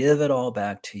 We give it all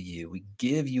back to you. We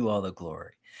give you all the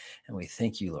glory. And we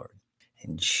thank you, Lord.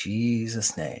 In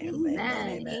Jesus' name.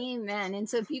 Amen. Amen. And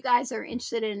so if you guys are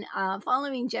interested in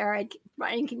following Jared,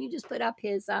 Ryan, can you just put up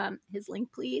his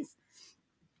link, please?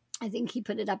 I think he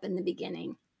put it up in the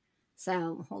beginning.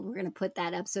 So we're going to put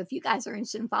that up. So if you guys are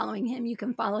interested in following him, you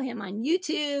can follow him on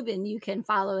YouTube, and you can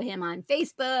follow him on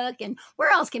Facebook. And where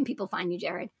else can people find you,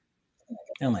 Jared?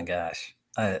 Oh my gosh.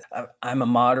 I'm a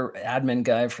admin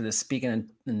guy for the Speaking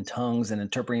in Tongues and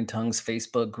Interpreting Tongues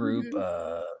Facebook group.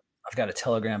 Mm-hmm. I've got a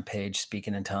Telegram page,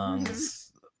 Speaking in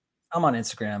Tongues. Mm-hmm. I'm on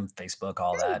Instagram, Facebook,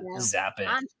 all that. Zap it.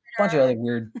 A bunch of other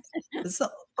weird, a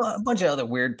a bunch of other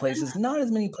weird places. Not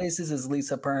as many places as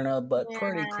Lisa Perna, but Yeah,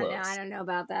 pretty no, close. I don't know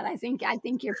about that. I think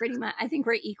you're pretty much. I think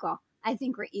we're equal. I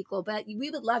think we're equal, but we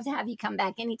would love to have you come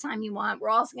back anytime you want. We're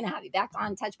also going to have you back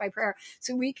on Touch by Prayer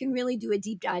so we can really do a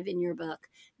deep dive in your book,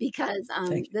 because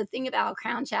the thing about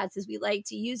Crown Chats is we like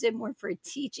to use it more for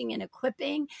teaching and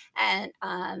equipping, and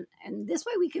this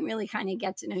way we can really kind of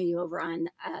get to know you over on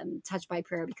Touch by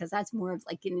Prayer, because that's more of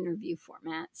like an interview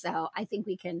format. So I think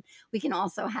we can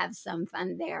also have some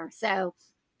fun there. So.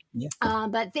 Yeah.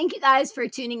 But thank you guys for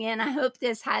tuning in. I hope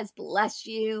this has blessed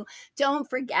you. Don't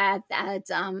forget that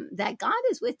that God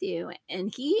is with you,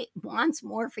 and He wants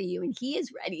more for you, and He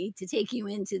is ready to take you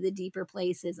into the deeper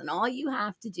places. And all you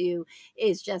have to do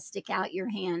is just stick out your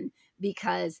hand,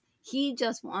 because He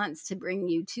just wants to bring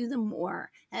you to the more.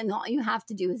 And all you have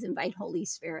to do is invite Holy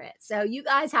Spirit. So you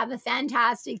guys have a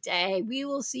fantastic day. We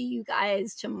will see you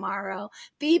guys tomorrow.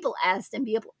 Be blessed and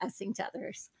be a blessing to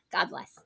others. God bless.